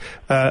that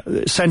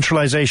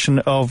centralisation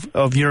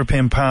of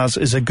European powers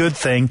is a good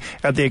thing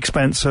at the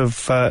expense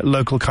of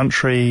local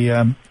country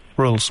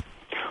rules?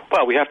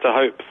 Well, we have to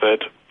hope that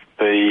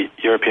the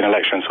European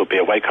elections will be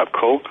a wake-up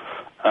call,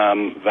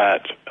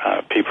 that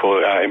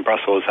people in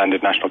Brussels and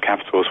in national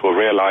capitals will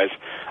realise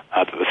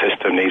that the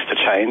system needs to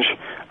change,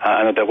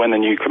 and that when the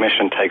new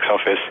Commission takes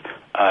office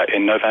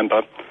in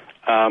November,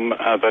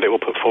 that it will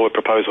put forward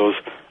proposals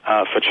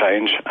for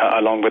change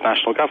along with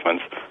national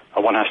governments.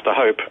 One has to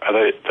hope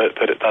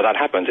that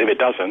happens. If it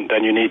doesn't,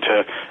 then you need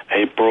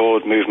a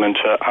broad movement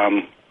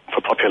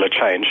for popular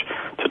change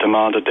to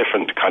demand a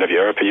different kind of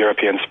Europe, a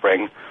European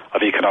spring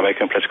of economic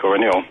and political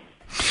renewal.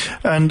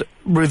 And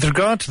with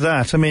regard to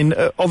that, I mean,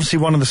 obviously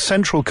one of the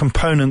central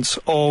components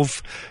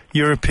of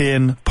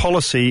European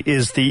policy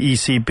is the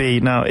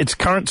ECB. Now, its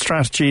current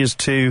strategy is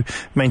to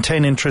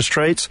maintain interest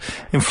rates.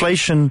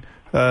 Inflation,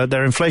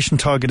 their inflation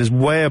target is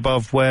way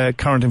above where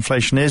current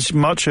inflation is.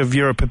 Much of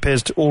Europe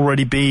appears to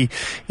already be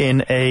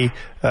in a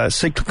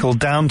cyclical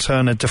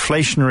downturn. A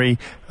deflationary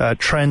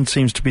trend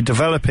seems to be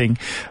developing.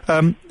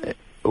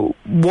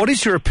 What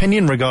is your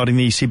opinion regarding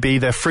the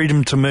ECB, their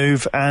freedom to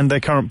move, and their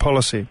current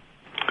policy?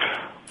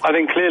 I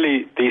think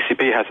clearly the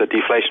ECB has a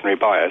deflationary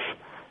bias.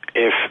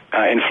 If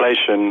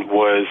inflation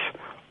was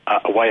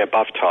way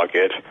above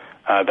target,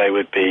 they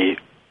would be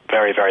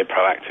very, very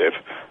proactive.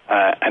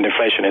 And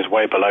inflation is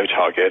way below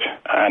target,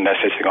 and they're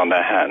sitting on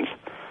their hands.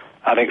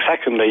 I think,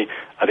 secondly,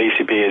 the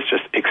ECB is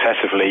just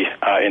excessively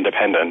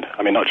independent.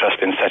 I mean, not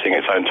just in setting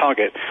its own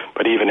target,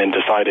 but even in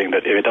deciding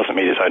that if it doesn't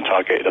meet its own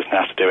target, it doesn't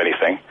have to do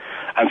anything.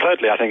 And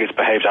thirdly, I think it's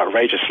behaved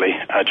outrageously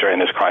during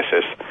this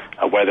crisis,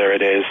 whether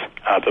it is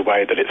the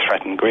way that it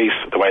threatened Greece,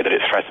 the way that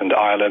it threatened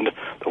Ireland,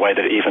 the way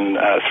that it even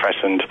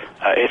threatened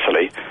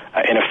Italy.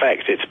 In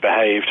effect, it's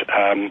behaved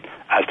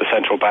as the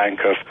central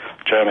bank of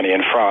Germany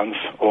and France,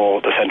 or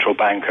the central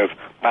bank of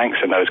banks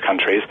in those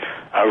countries,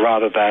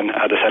 rather than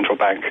the central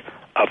bank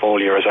of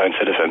all Eurozone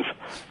citizens.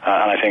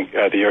 And I think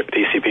the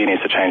ECB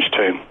needs to change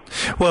too.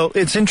 Well,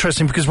 it's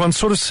interesting because one's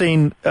sort of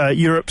seen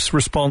Europe's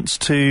response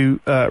to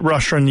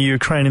Russia and the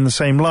Ukraine in the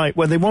same light,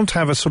 where they want to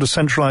have a sort of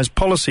centralized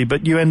policy,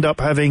 but you end up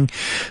having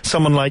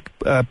someone like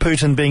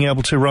Putin being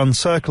able to run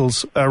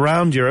circles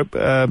around Europe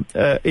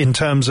in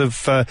terms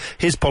of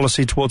his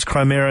policy towards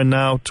Crimea and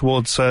now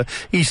towards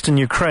eastern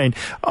Ukraine.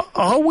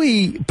 Are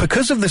we,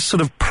 because of this sort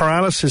of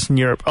paralysis in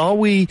Europe, are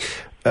we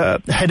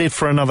headed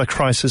for another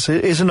crisis?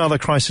 Is another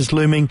crisis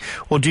looming,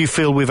 or do you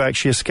feel we've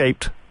actually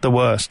escaped the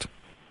worst?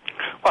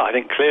 Well, I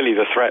think clearly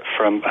the threat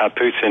from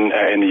Putin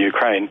in the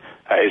Ukraine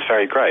is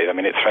very great. I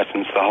mean, it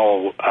threatens the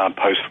whole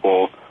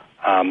post-war,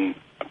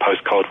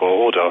 post-Cold War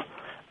order.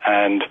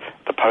 And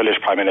the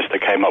Polish Prime Minister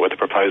came up with a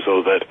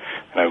proposal that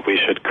we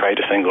should create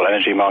a single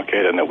energy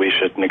market and that we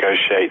should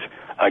negotiate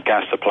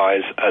gas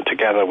supplies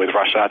together with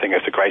Russia. I think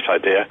it's a great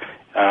idea.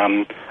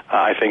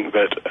 I think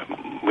that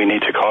we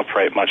need to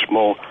cooperate much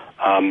more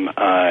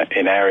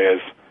in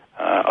areas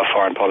of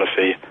foreign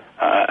policy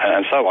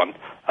and so on.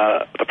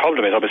 The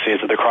problem is, obviously,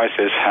 is that the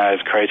crisis has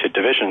created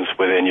divisions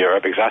within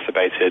Europe,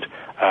 exacerbated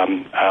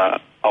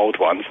old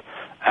ones,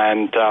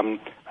 and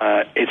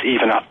it's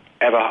even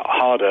ever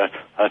harder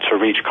to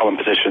reach common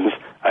positions,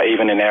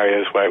 even in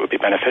areas where it would be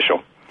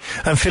beneficial.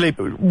 And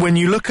Philippe, when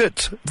you look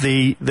at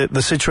the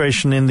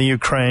situation in the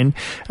Ukraine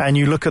and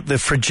you look at the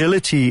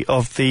fragility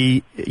of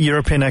the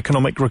European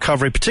economic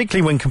recovery,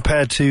 particularly when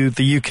compared to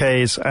the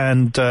UK's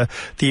and the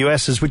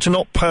US's, which are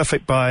not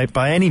perfect by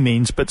any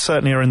means, but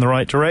certainly are in the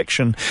right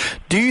direction,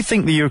 do you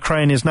think the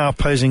Ukraine is now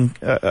posing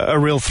a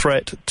real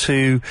threat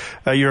to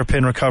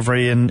European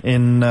recovery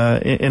in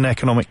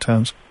economic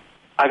terms?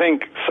 I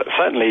think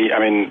certainly, I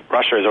mean,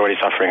 Russia is already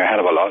suffering a hell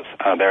of a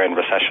lot. They're in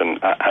recession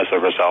as a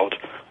result.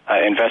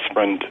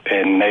 Investment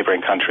in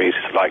neighbouring countries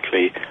is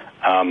likely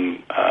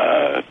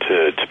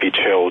to be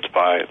chilled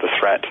by the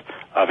threat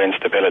of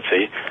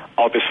instability.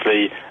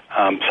 Obviously,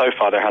 so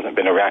far there hasn't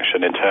been a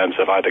reaction in terms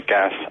of either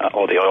gas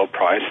or the oil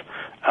price,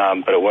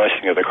 but a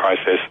worsening of the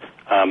crisis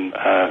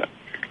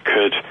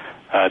could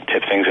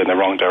tip things in the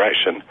wrong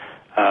direction.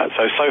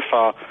 So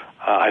far,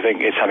 I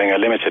think it's having a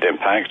limited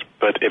impact,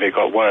 but if it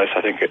got worse,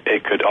 I think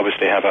it could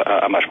obviously have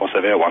a much more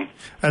severe one.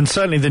 And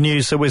certainly the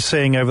news that we're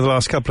seeing over the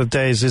last couple of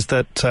days is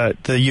that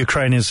the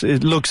Ukraine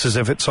it looks as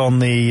if it's on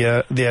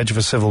the edge of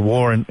a civil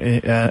war, and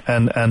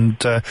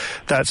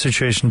that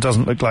situation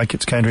doesn't look like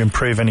it's going to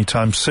improve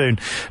anytime soon.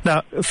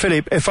 Now,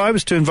 Philippe, if I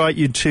was to invite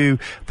you to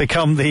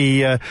become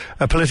a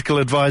political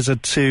advisor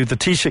to the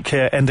Taoiseach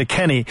here, Enda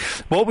Kenny,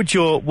 what would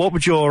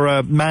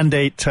your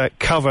mandate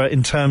cover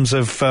in terms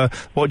of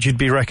what you'd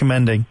be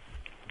recommending?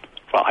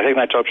 Well, I think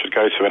that job should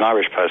go to an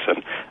Irish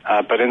person,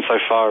 but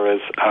insofar as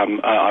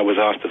I was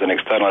asked as an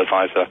external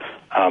advisor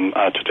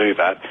to do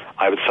that,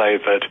 I would say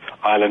that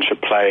Ireland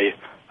should play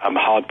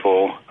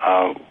hardball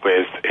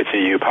with its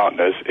EU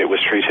partners. It was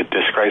treated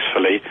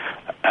disgracefully,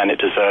 and it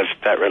deserves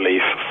debt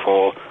relief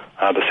for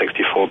the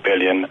 64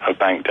 billion of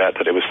bank debt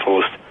that it was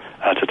forced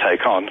to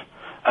take on.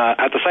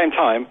 At the same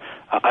time,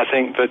 I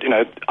think that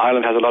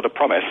Ireland has a lot of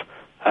promise.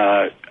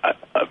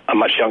 A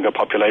much younger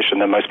population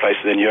than most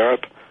places in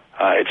Europe.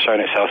 It's shown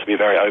itself to be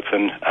very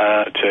open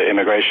to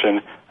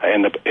immigration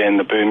in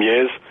the boom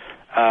years.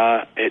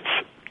 It's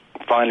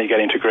finally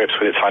getting to grips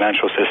with its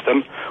financial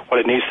system. What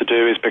it needs to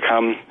do is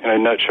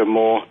nurture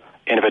more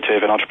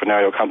innovative and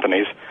entrepreneurial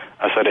companies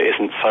so that it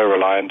isn't so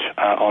reliant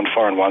on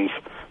foreign ones.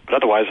 But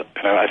otherwise,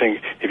 I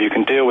think if you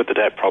can deal with the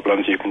debt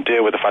problems, you can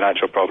deal with the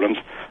financial problems,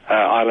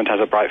 Ireland has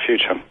a bright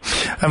future.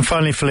 And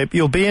finally, Philippe,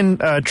 you'll be in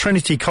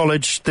Trinity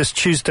College this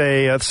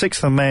Tuesday,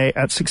 6th of May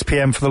at 6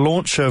 p.m. for the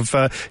launch of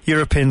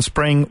European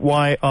Spring,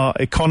 Why Our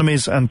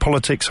Economies and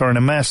Politics Are in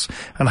a Mess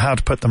and How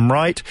to Put Them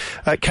Right.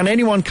 Can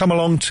anyone come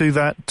along to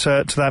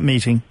that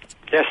meeting?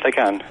 Yes, they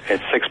can.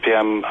 It's 6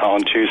 p.m.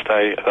 on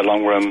Tuesday at the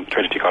Long Room,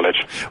 Trinity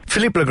College.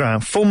 Philippe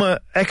Legrand, former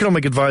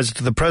economic advisor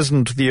to the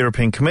President of the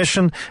European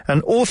Commission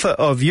and author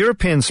of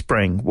European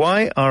Spring,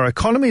 Why Our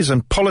Economies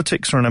and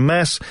Politics Are in a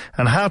Mess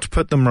and How to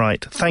Put Them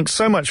Right. Thanks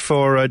so much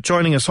for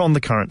joining us on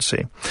The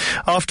Currency.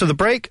 After the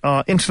break,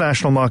 our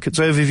international markets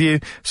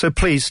overview, so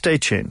please stay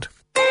tuned.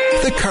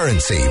 The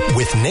Currency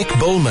with Nick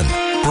Bullman.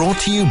 Brought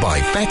to you by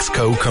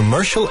Bexco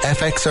Commercial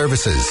FX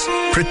Services.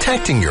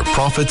 Protecting your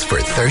profits for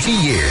 30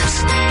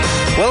 years.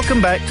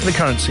 Welcome back to The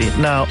Currency.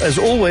 Now, as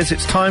always,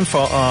 it's time for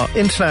our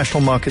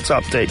international markets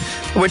update.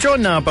 We're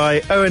joined now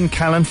by Owen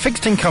Callan,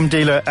 fixed income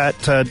dealer at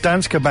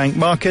Danske Bank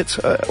Markets,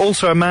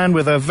 also a man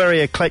with a very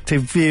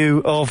eclectic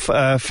view of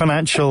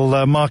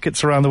financial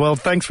markets around the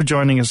world. Thanks for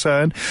joining us,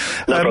 Owen.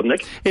 No problem,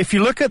 Nick. If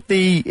you look at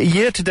the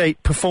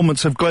year-to-date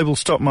performance of global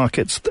stock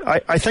markets,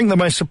 I think the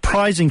most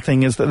surprising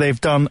thing is that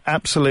they've done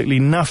absolutely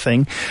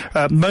nothing.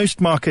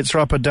 Most markets are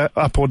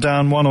up or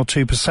down 1 or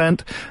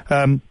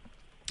 2%.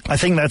 I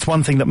think that's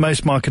one thing that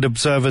most market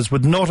observers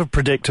would not have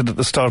predicted at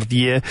the start of the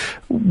year.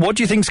 What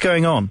do you think's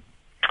going on?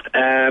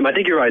 I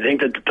think you're right. I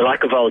think that the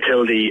lack of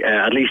volatility,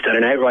 at least at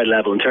an outright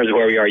level in terms of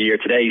where we are year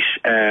to date,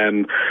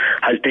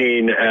 has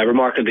been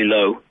remarkably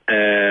low.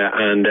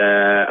 And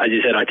as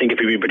you said, I think if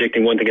we'd been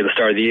predicting one thing at the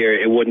start of the year,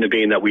 it wouldn't have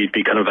been that we'd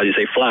be kind of, as you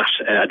say, flat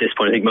at this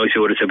point. I think most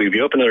people would have said we'd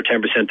be up another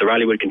 10%, the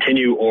rally would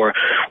continue, or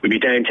we'd be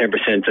down 10%,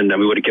 and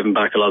we would have given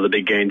back a lot of the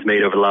big gains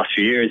made over the last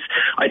few years.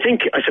 I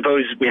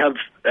suppose we have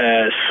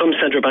some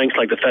central banks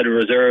like the Federal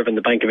Reserve and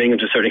the Bank of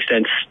England to a certain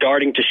extent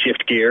starting to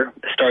shift gear,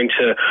 starting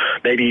to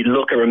maybe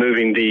look at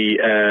removing the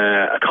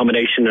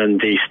accommodation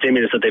and the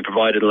stimulus that they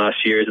provided in the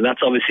last years, and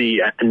that's obviously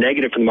a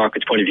negative from the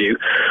market's point of view.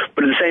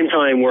 But at the same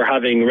time, we're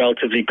having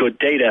relatively good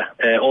data,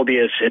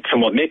 albeit it's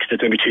somewhat mixed.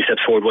 It's maybe 2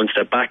 steps forward, 1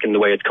 step back in the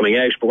way it's coming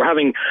out. But we're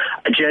having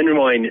a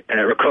genuine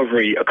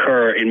recovery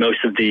occur in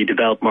most of the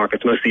developed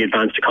markets, most of the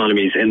advanced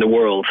economies in the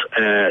world.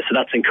 So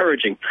that's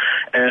encouraging.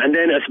 And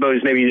then I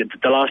suppose maybe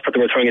the last part that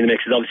we're throwing in the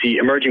mix is obviously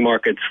emerging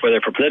markets, whether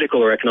for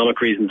political or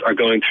economic reasons, are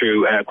going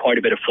through quite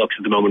a bit of flux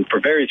at the moment for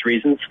various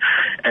reasons,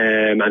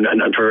 and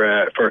for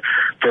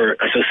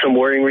I suppose some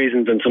worrying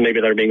reasons and some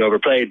maybe that are being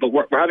overplayed. But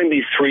we're having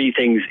these three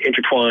things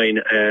intertwine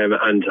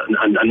and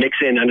mix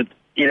in, and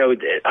you know,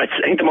 I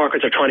think the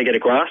markets are trying to get a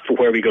grasp for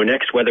where we go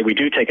next, whether we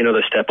do take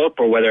another step up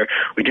or whether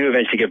we do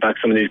eventually get back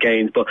some of these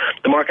gains. But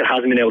the market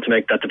hasn't been able to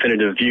make that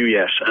definitive view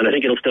yet, and I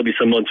think it'll still be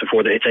some months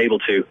before it's able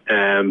to.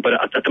 But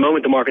at the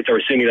moment, the markets are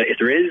assuming that if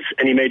there is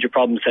any major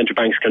problem, central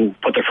banks can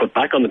put their foot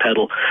back on the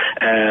pedal,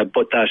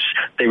 but that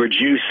they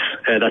reduce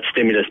that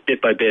stimulus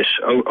bit by bit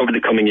over the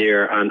coming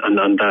year, and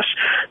that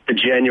the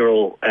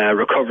general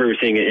recovery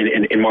we're seeing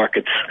in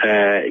markets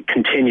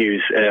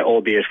continues,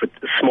 albeit with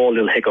small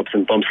little hiccups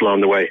and bumps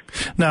along the way.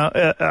 Now,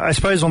 I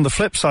suppose on the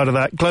flip side of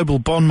that, global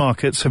bond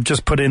markets have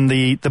just put in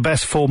the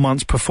best 4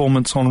 months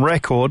performance on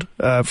record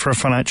for a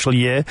financial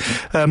year,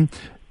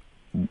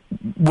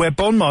 where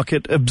bond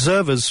market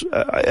observers,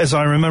 as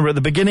I remember at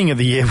the beginning of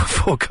the year, were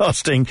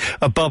forecasting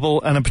a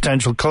bubble and a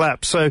potential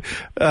collapse. So,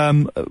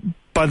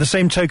 by the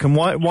same token,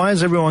 why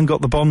has everyone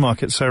got the bond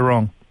market so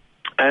wrong?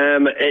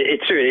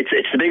 It's true.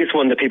 It's the biggest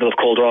one that people have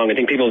called wrong. I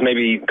think people have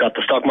maybe got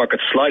the stock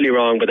market slightly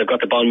wrong, but they've got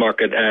the bond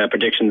market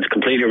predictions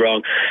completely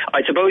wrong.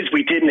 I suppose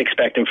we didn't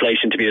expect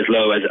inflation to be as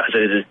low as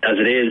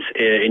it is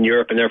in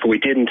Europe, and therefore we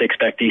didn't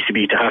expect the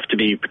ECB to have to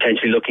be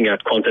potentially looking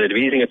at quantitative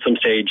easing at some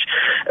stage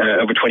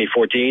over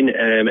 2014.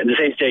 At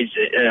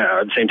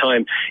the same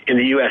time, in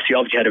the US, you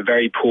obviously had a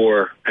very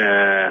poor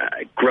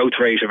growth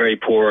rate, a very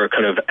poor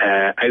kind of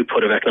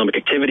output of economic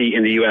activity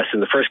in the US in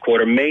the first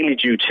quarter, mainly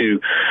due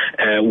to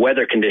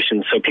weather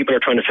conditions. So people are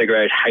trying to figure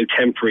out how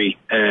temporary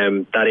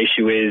that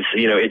issue is.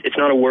 You know, it's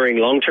not a worrying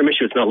long-term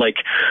issue. It's not like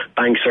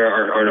banks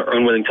are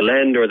unwilling to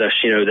lend, or that,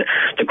 you know,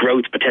 the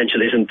growth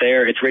potential isn't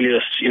there. It's really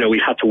just, you know,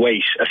 we've had to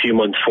wait a few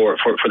months for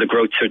the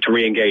growth to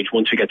re-engage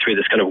once we get through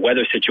this kind of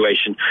weather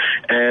situation.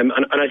 And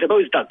I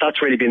suppose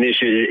that's really been the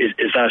issue,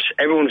 is that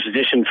everyone was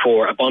positioned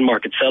for a bond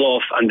market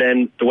sell-off, and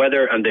then the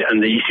weather and the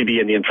ECB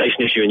and the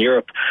inflation issue in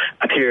Europe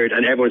appeared,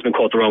 and everyone's been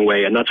caught the wrong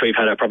way. And that's why we've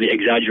had a probably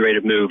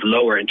exaggerated move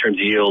lower in terms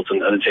of yields,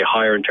 and I'd say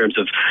higher in terms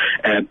of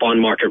bond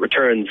market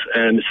returns.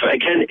 So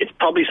again, it's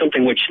probably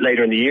something which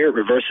later in the year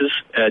reverses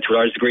to a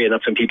large degree, and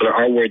that's when people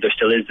are worried there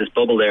still is this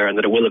bubble there, and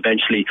that it will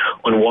eventually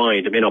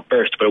unwind. It may not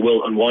burst, but it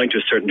will unwind to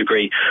a certain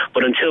degree.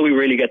 But until we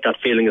really get that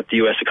feeling that the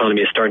US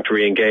economy is starting to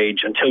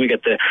re-engage, until we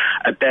get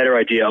a better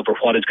idea of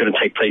what is going to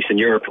take place in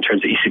Europe in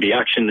terms of ECB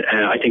action,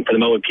 I think for the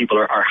moment people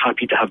are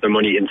happy to have their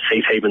money in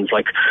safe havens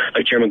like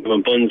German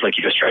government bonds, like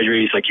US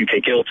Treasuries, like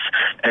UK gilts,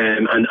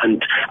 and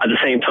at the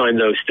same time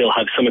though still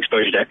have some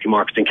exposure to equity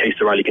markets in case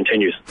the rally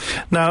continues.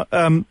 Now,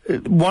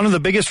 one of the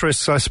biggest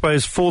risks, I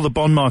suppose, for the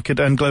bond market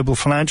and global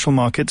financial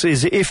markets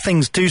is if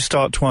things do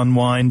start to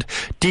unwind,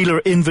 dealer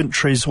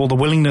inventories or the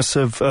willingness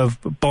of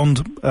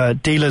bond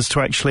dealers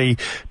to actually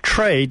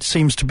trade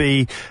seems to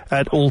be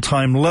at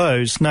all-time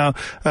lows. Now,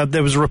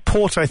 there was a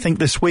report, I think,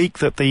 this week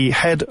that the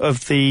head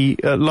of the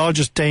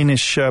largest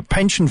Danish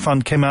pension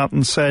fund came out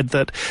and said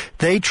that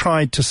they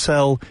tried to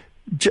sell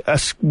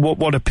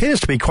what appears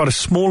to be quite a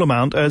small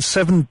amount,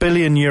 €7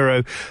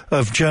 billion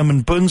of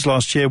German bonds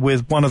last year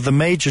with one of the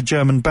major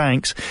German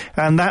banks,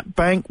 and that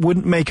bank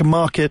wouldn't make a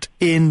market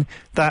in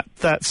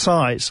that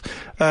size.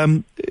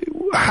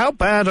 How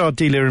bad are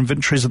dealer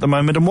inventories at the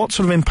moment, and what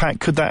sort of impact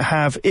could that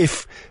have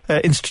if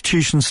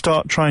institutions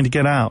start trying to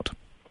get out?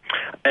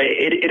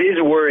 It is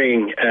a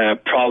worrying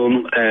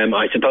problem.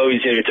 I suppose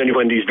it's only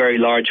when these very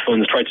large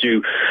funds try to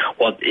do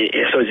what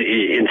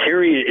in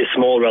theory is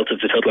small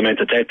relative to the total amount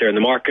that's out there in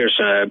the market,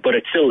 but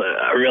it's still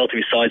a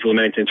relatively sizable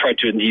amount, and try to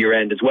do it in the year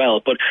end as well.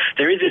 But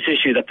there is this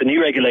issue that the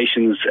new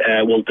regulations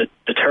will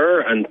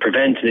deter and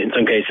prevent, in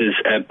some cases,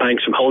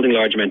 banks from holding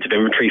large amounts of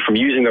inventory, from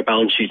using their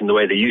balance sheet in the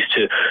way they used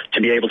to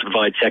be able to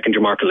provide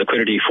secondary market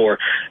liquidity for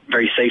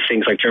very safe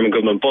things like German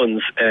government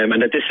bonds,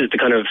 and that this is the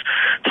kind of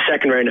the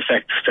second round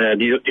effect,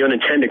 the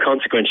unintended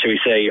consequence, shall we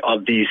say,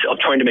 of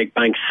trying to make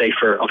banks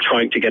safer, of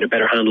trying to get a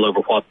better handle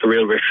over what the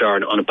real risks are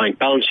on a bank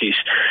balance sheet,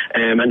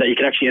 and that you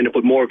can actually end up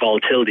with more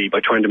volatility by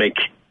trying to make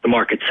the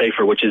market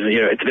safer, which is,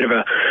 it's a bit of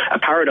a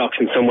paradox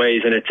in some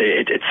ways, and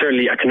it's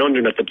certainly a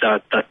conundrum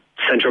that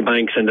central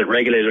banks and that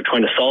regulators are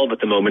trying to solve at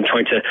the moment,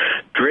 trying to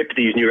drip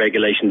these new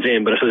regulations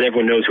in. But I suppose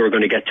everyone knows who we're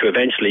going to get to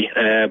eventually.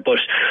 But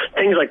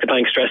things like the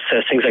bank stress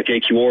test, things like the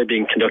AQR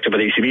being conducted by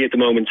the ECB at the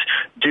moment,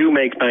 do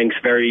make banks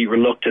very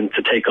reluctant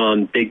to take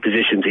on big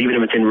positions, even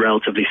if it's in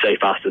relatively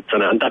safe assets.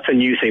 And that's a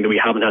new thing that we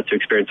haven't had to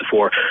experience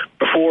before.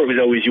 Before, it was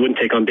always you wouldn't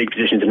take on big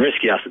positions in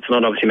risky assets, and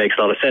that obviously makes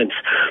a lot of sense.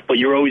 But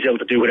you're always able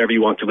to do whatever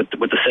you want to with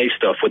the safe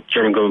stuff, with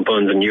German government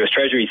bonds and US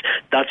Treasuries.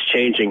 That's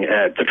changing.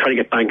 They're trying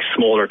to get banks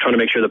smaller, trying to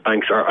make sure that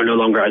banks are no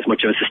longer as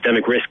much of a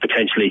systemic risk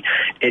potentially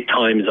at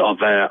times of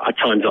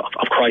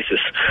crisis.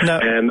 No.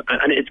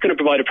 And it's going to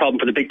provide a problem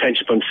for the big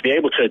pension funds to be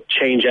able to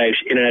change out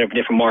in and out of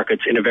different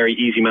markets in a very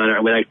easy manner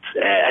and without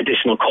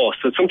additional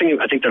costs. So it's something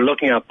I think they're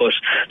looking at, but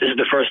this is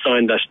the first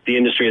sign that the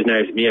industry is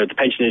now, the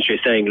pension industry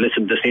is saying,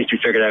 listen, this needs to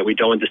be figured out. We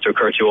don't want this to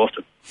occur too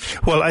often.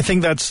 Well, I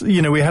think that's,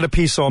 we had a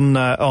piece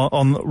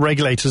on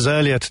regulators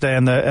earlier today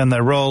and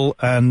their role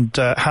and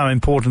how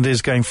important it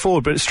is going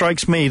forward. But it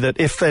strikes me that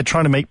if they're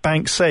trying to make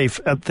banks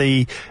safe at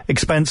the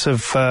expense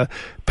of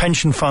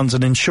pension funds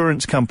and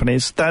insurance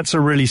companies, that's a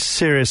really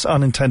serious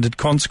unintended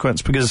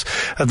consequence, because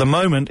at the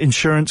moment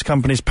insurance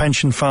companies,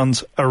 pension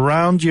funds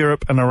around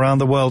Europe and around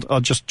the world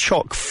are just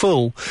chock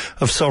full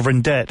of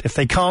sovereign debt. If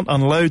they can't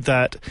unload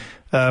that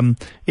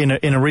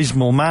in a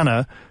reasonable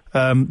manner,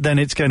 then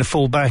it's going to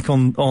fall back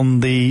on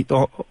the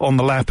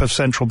lap of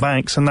central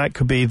banks, and that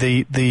could be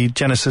the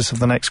genesis of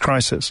the next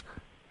crisis.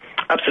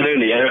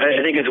 Absolutely. I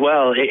think as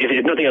well,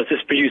 if nothing else,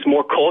 this produces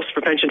more costs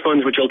for pension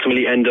funds, which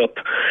ultimately end up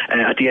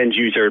at the end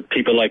user,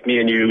 people like me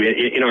and you,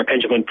 in our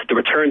pension fund. The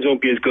returns won't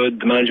be as good,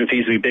 the management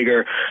fees will be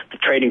bigger, the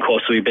trading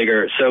costs will be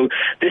bigger. So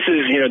this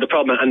is, the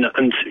problem.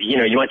 And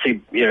you might say,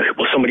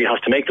 well, somebody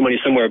has to make the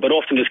money somewhere, but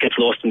often this gets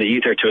lost in the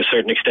ether to a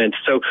certain extent.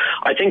 So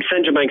I think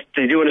central banks,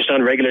 they do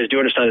understand, regulators do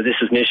understand that this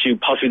is an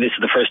issue. Possibly this is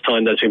the first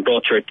time that it's been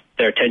brought to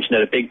their attention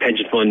that a big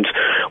pension fund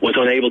was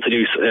unable to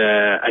do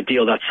a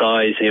deal that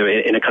size,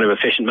 in a kind of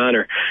efficient manner.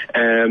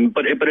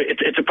 But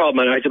it's a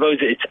problem, and I suppose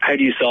it's how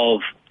do you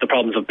solve the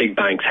problems of big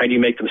banks? How do you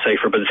make them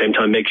safer, but at the same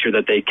time make sure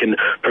that they can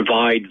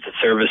provide the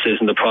services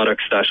and the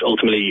products that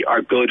ultimately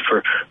are good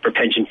for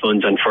pension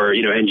funds and for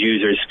end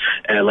users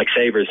like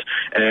savers?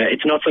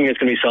 It's not something that's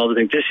going to be solved, I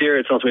think, this year.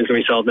 It's not something that's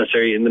going to be solved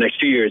necessarily in the next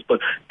 2 years.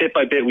 But bit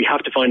by bit, we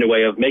have to find a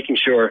way of making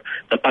sure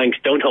that banks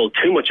don't hold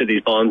too much of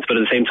these bonds, but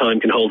at the same time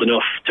can hold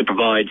enough to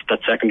provide that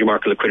secondary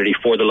market liquidity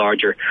for the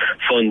larger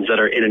funds that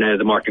are in and out of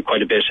the market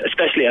quite a bit,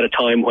 especially at a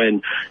time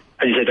when,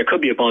 as you said, there could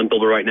be a bond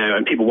bubble right now,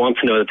 and people want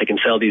to know that they can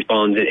sell these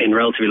bonds in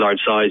relatively large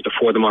size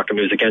before the market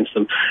moves against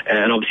them.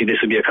 And obviously, this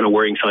would be a kind of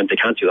worrying sign they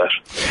can't do that.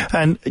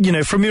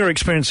 And from your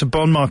experience of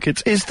bond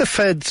markets, is the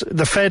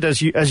Fed,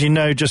 as you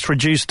know, just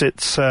reduced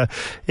its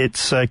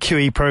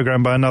QE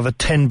program by another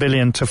 10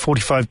 billion to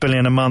 45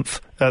 billion a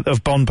month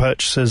of bond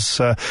purchases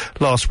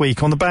last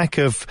week on the back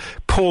of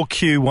poor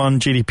Q1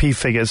 GDP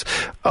figures.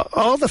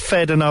 Are the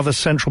Fed and other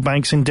central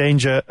banks in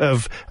danger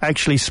of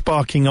actually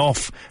sparking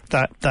off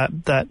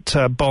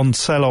that bond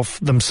sell-off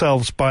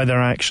themselves by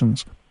their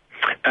actions?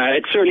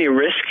 It's certainly a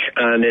risk,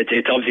 and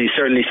it's obviously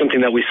certainly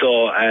something that we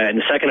saw in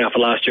the second half of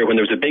last year when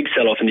there was a big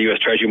sell-off in the US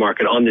Treasury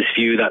market on this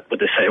view that with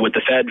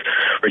the Fed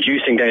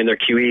reducing down their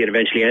QE and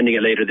eventually ending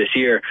it later this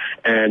year,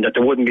 and that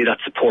there wouldn't be that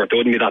support, there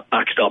wouldn't be that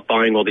backstop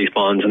buying all these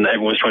bonds, and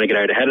everyone's trying to get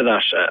out ahead of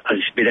that. As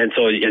we then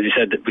saw, as you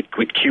said,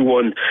 with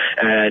Q1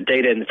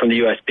 data from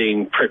the US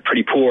being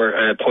pretty poor,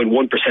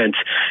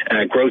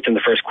 0.1% growth in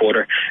the first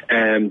quarter,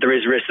 there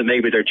is a risk that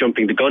maybe they're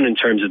jumping the gun in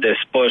terms of this,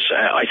 but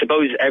I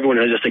suppose everyone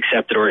has just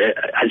accepted or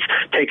has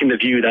taken the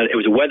view that it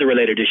was a weather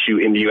weather-related issue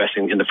in the US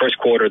in the first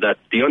quarter, that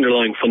the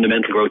underlying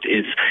fundamental growth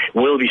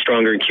will be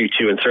stronger in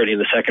Q2 and certainly in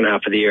the second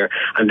half of the year,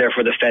 and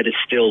therefore the Fed is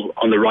still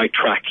on the right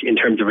track in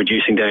terms of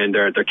reducing down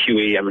their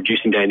QE and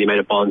reducing down the amount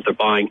of bonds they're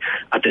buying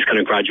at this kind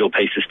of gradual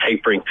pace of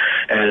tapering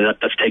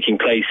that's taking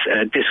place.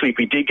 This week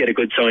we did get a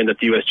good sign that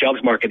the US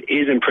jobs market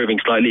is improving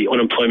slightly.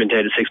 Unemployment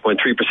data 6.3%,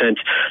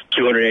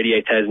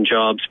 288,000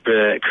 jobs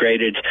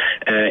created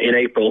in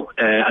April.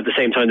 At the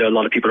same time, though, a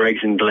lot of people are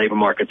exiting the labour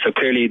market. So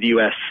clearly the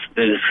US,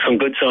 there's some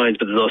good signs,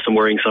 but there's also some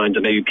worrying signs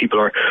that maybe people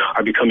are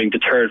becoming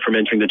deterred from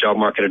entering the job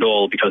market at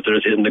all because there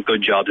isn't the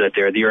good jobs out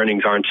there. The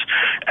earnings aren't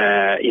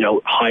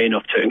high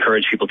enough to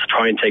encourage people to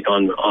try and take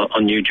on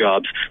new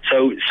jobs.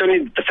 So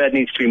certainly the Fed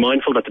needs to be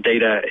mindful that the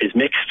data is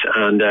mixed,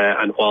 and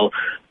while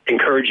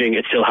encouraging,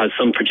 it still has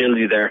some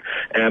fragility there.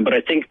 But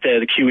I think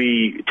the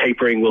QE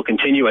tapering will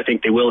continue. I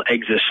think they will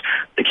exit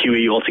the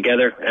QE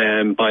altogether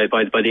by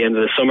the end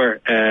of the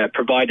summer,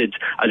 provided,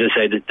 as I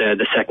say, that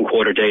the second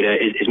quarter data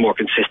is more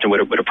consistent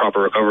with a proper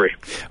recovery.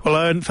 Well,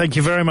 Owen, thank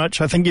you very much.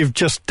 I think you've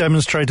just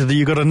demonstrated that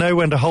you've got to know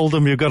when to hold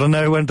them, you've got to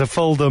know when to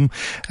fold them.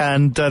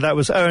 And that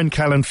was Owen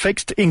Callan,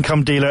 fixed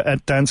income dealer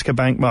at Danske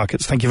Bank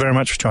Markets. Thank you very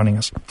much for joining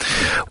us.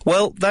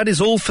 Well, that is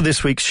all for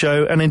this week's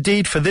show, and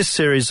indeed for this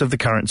series of The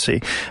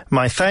Currency.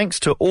 My thanks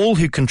to all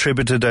who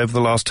contributed over the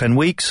last 10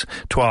 weeks,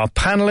 to our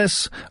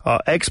panellists,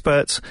 our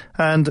experts,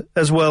 and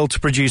as well to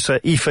producer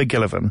Aoife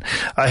Gillivan.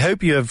 I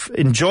hope you have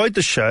enjoyed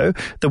the show,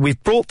 that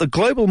we've brought the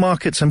global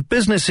markets and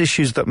business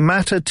issues that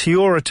matter to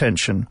your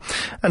attention.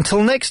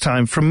 Until next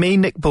time, from me,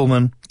 Nick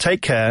Bullman,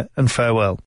 take care and farewell.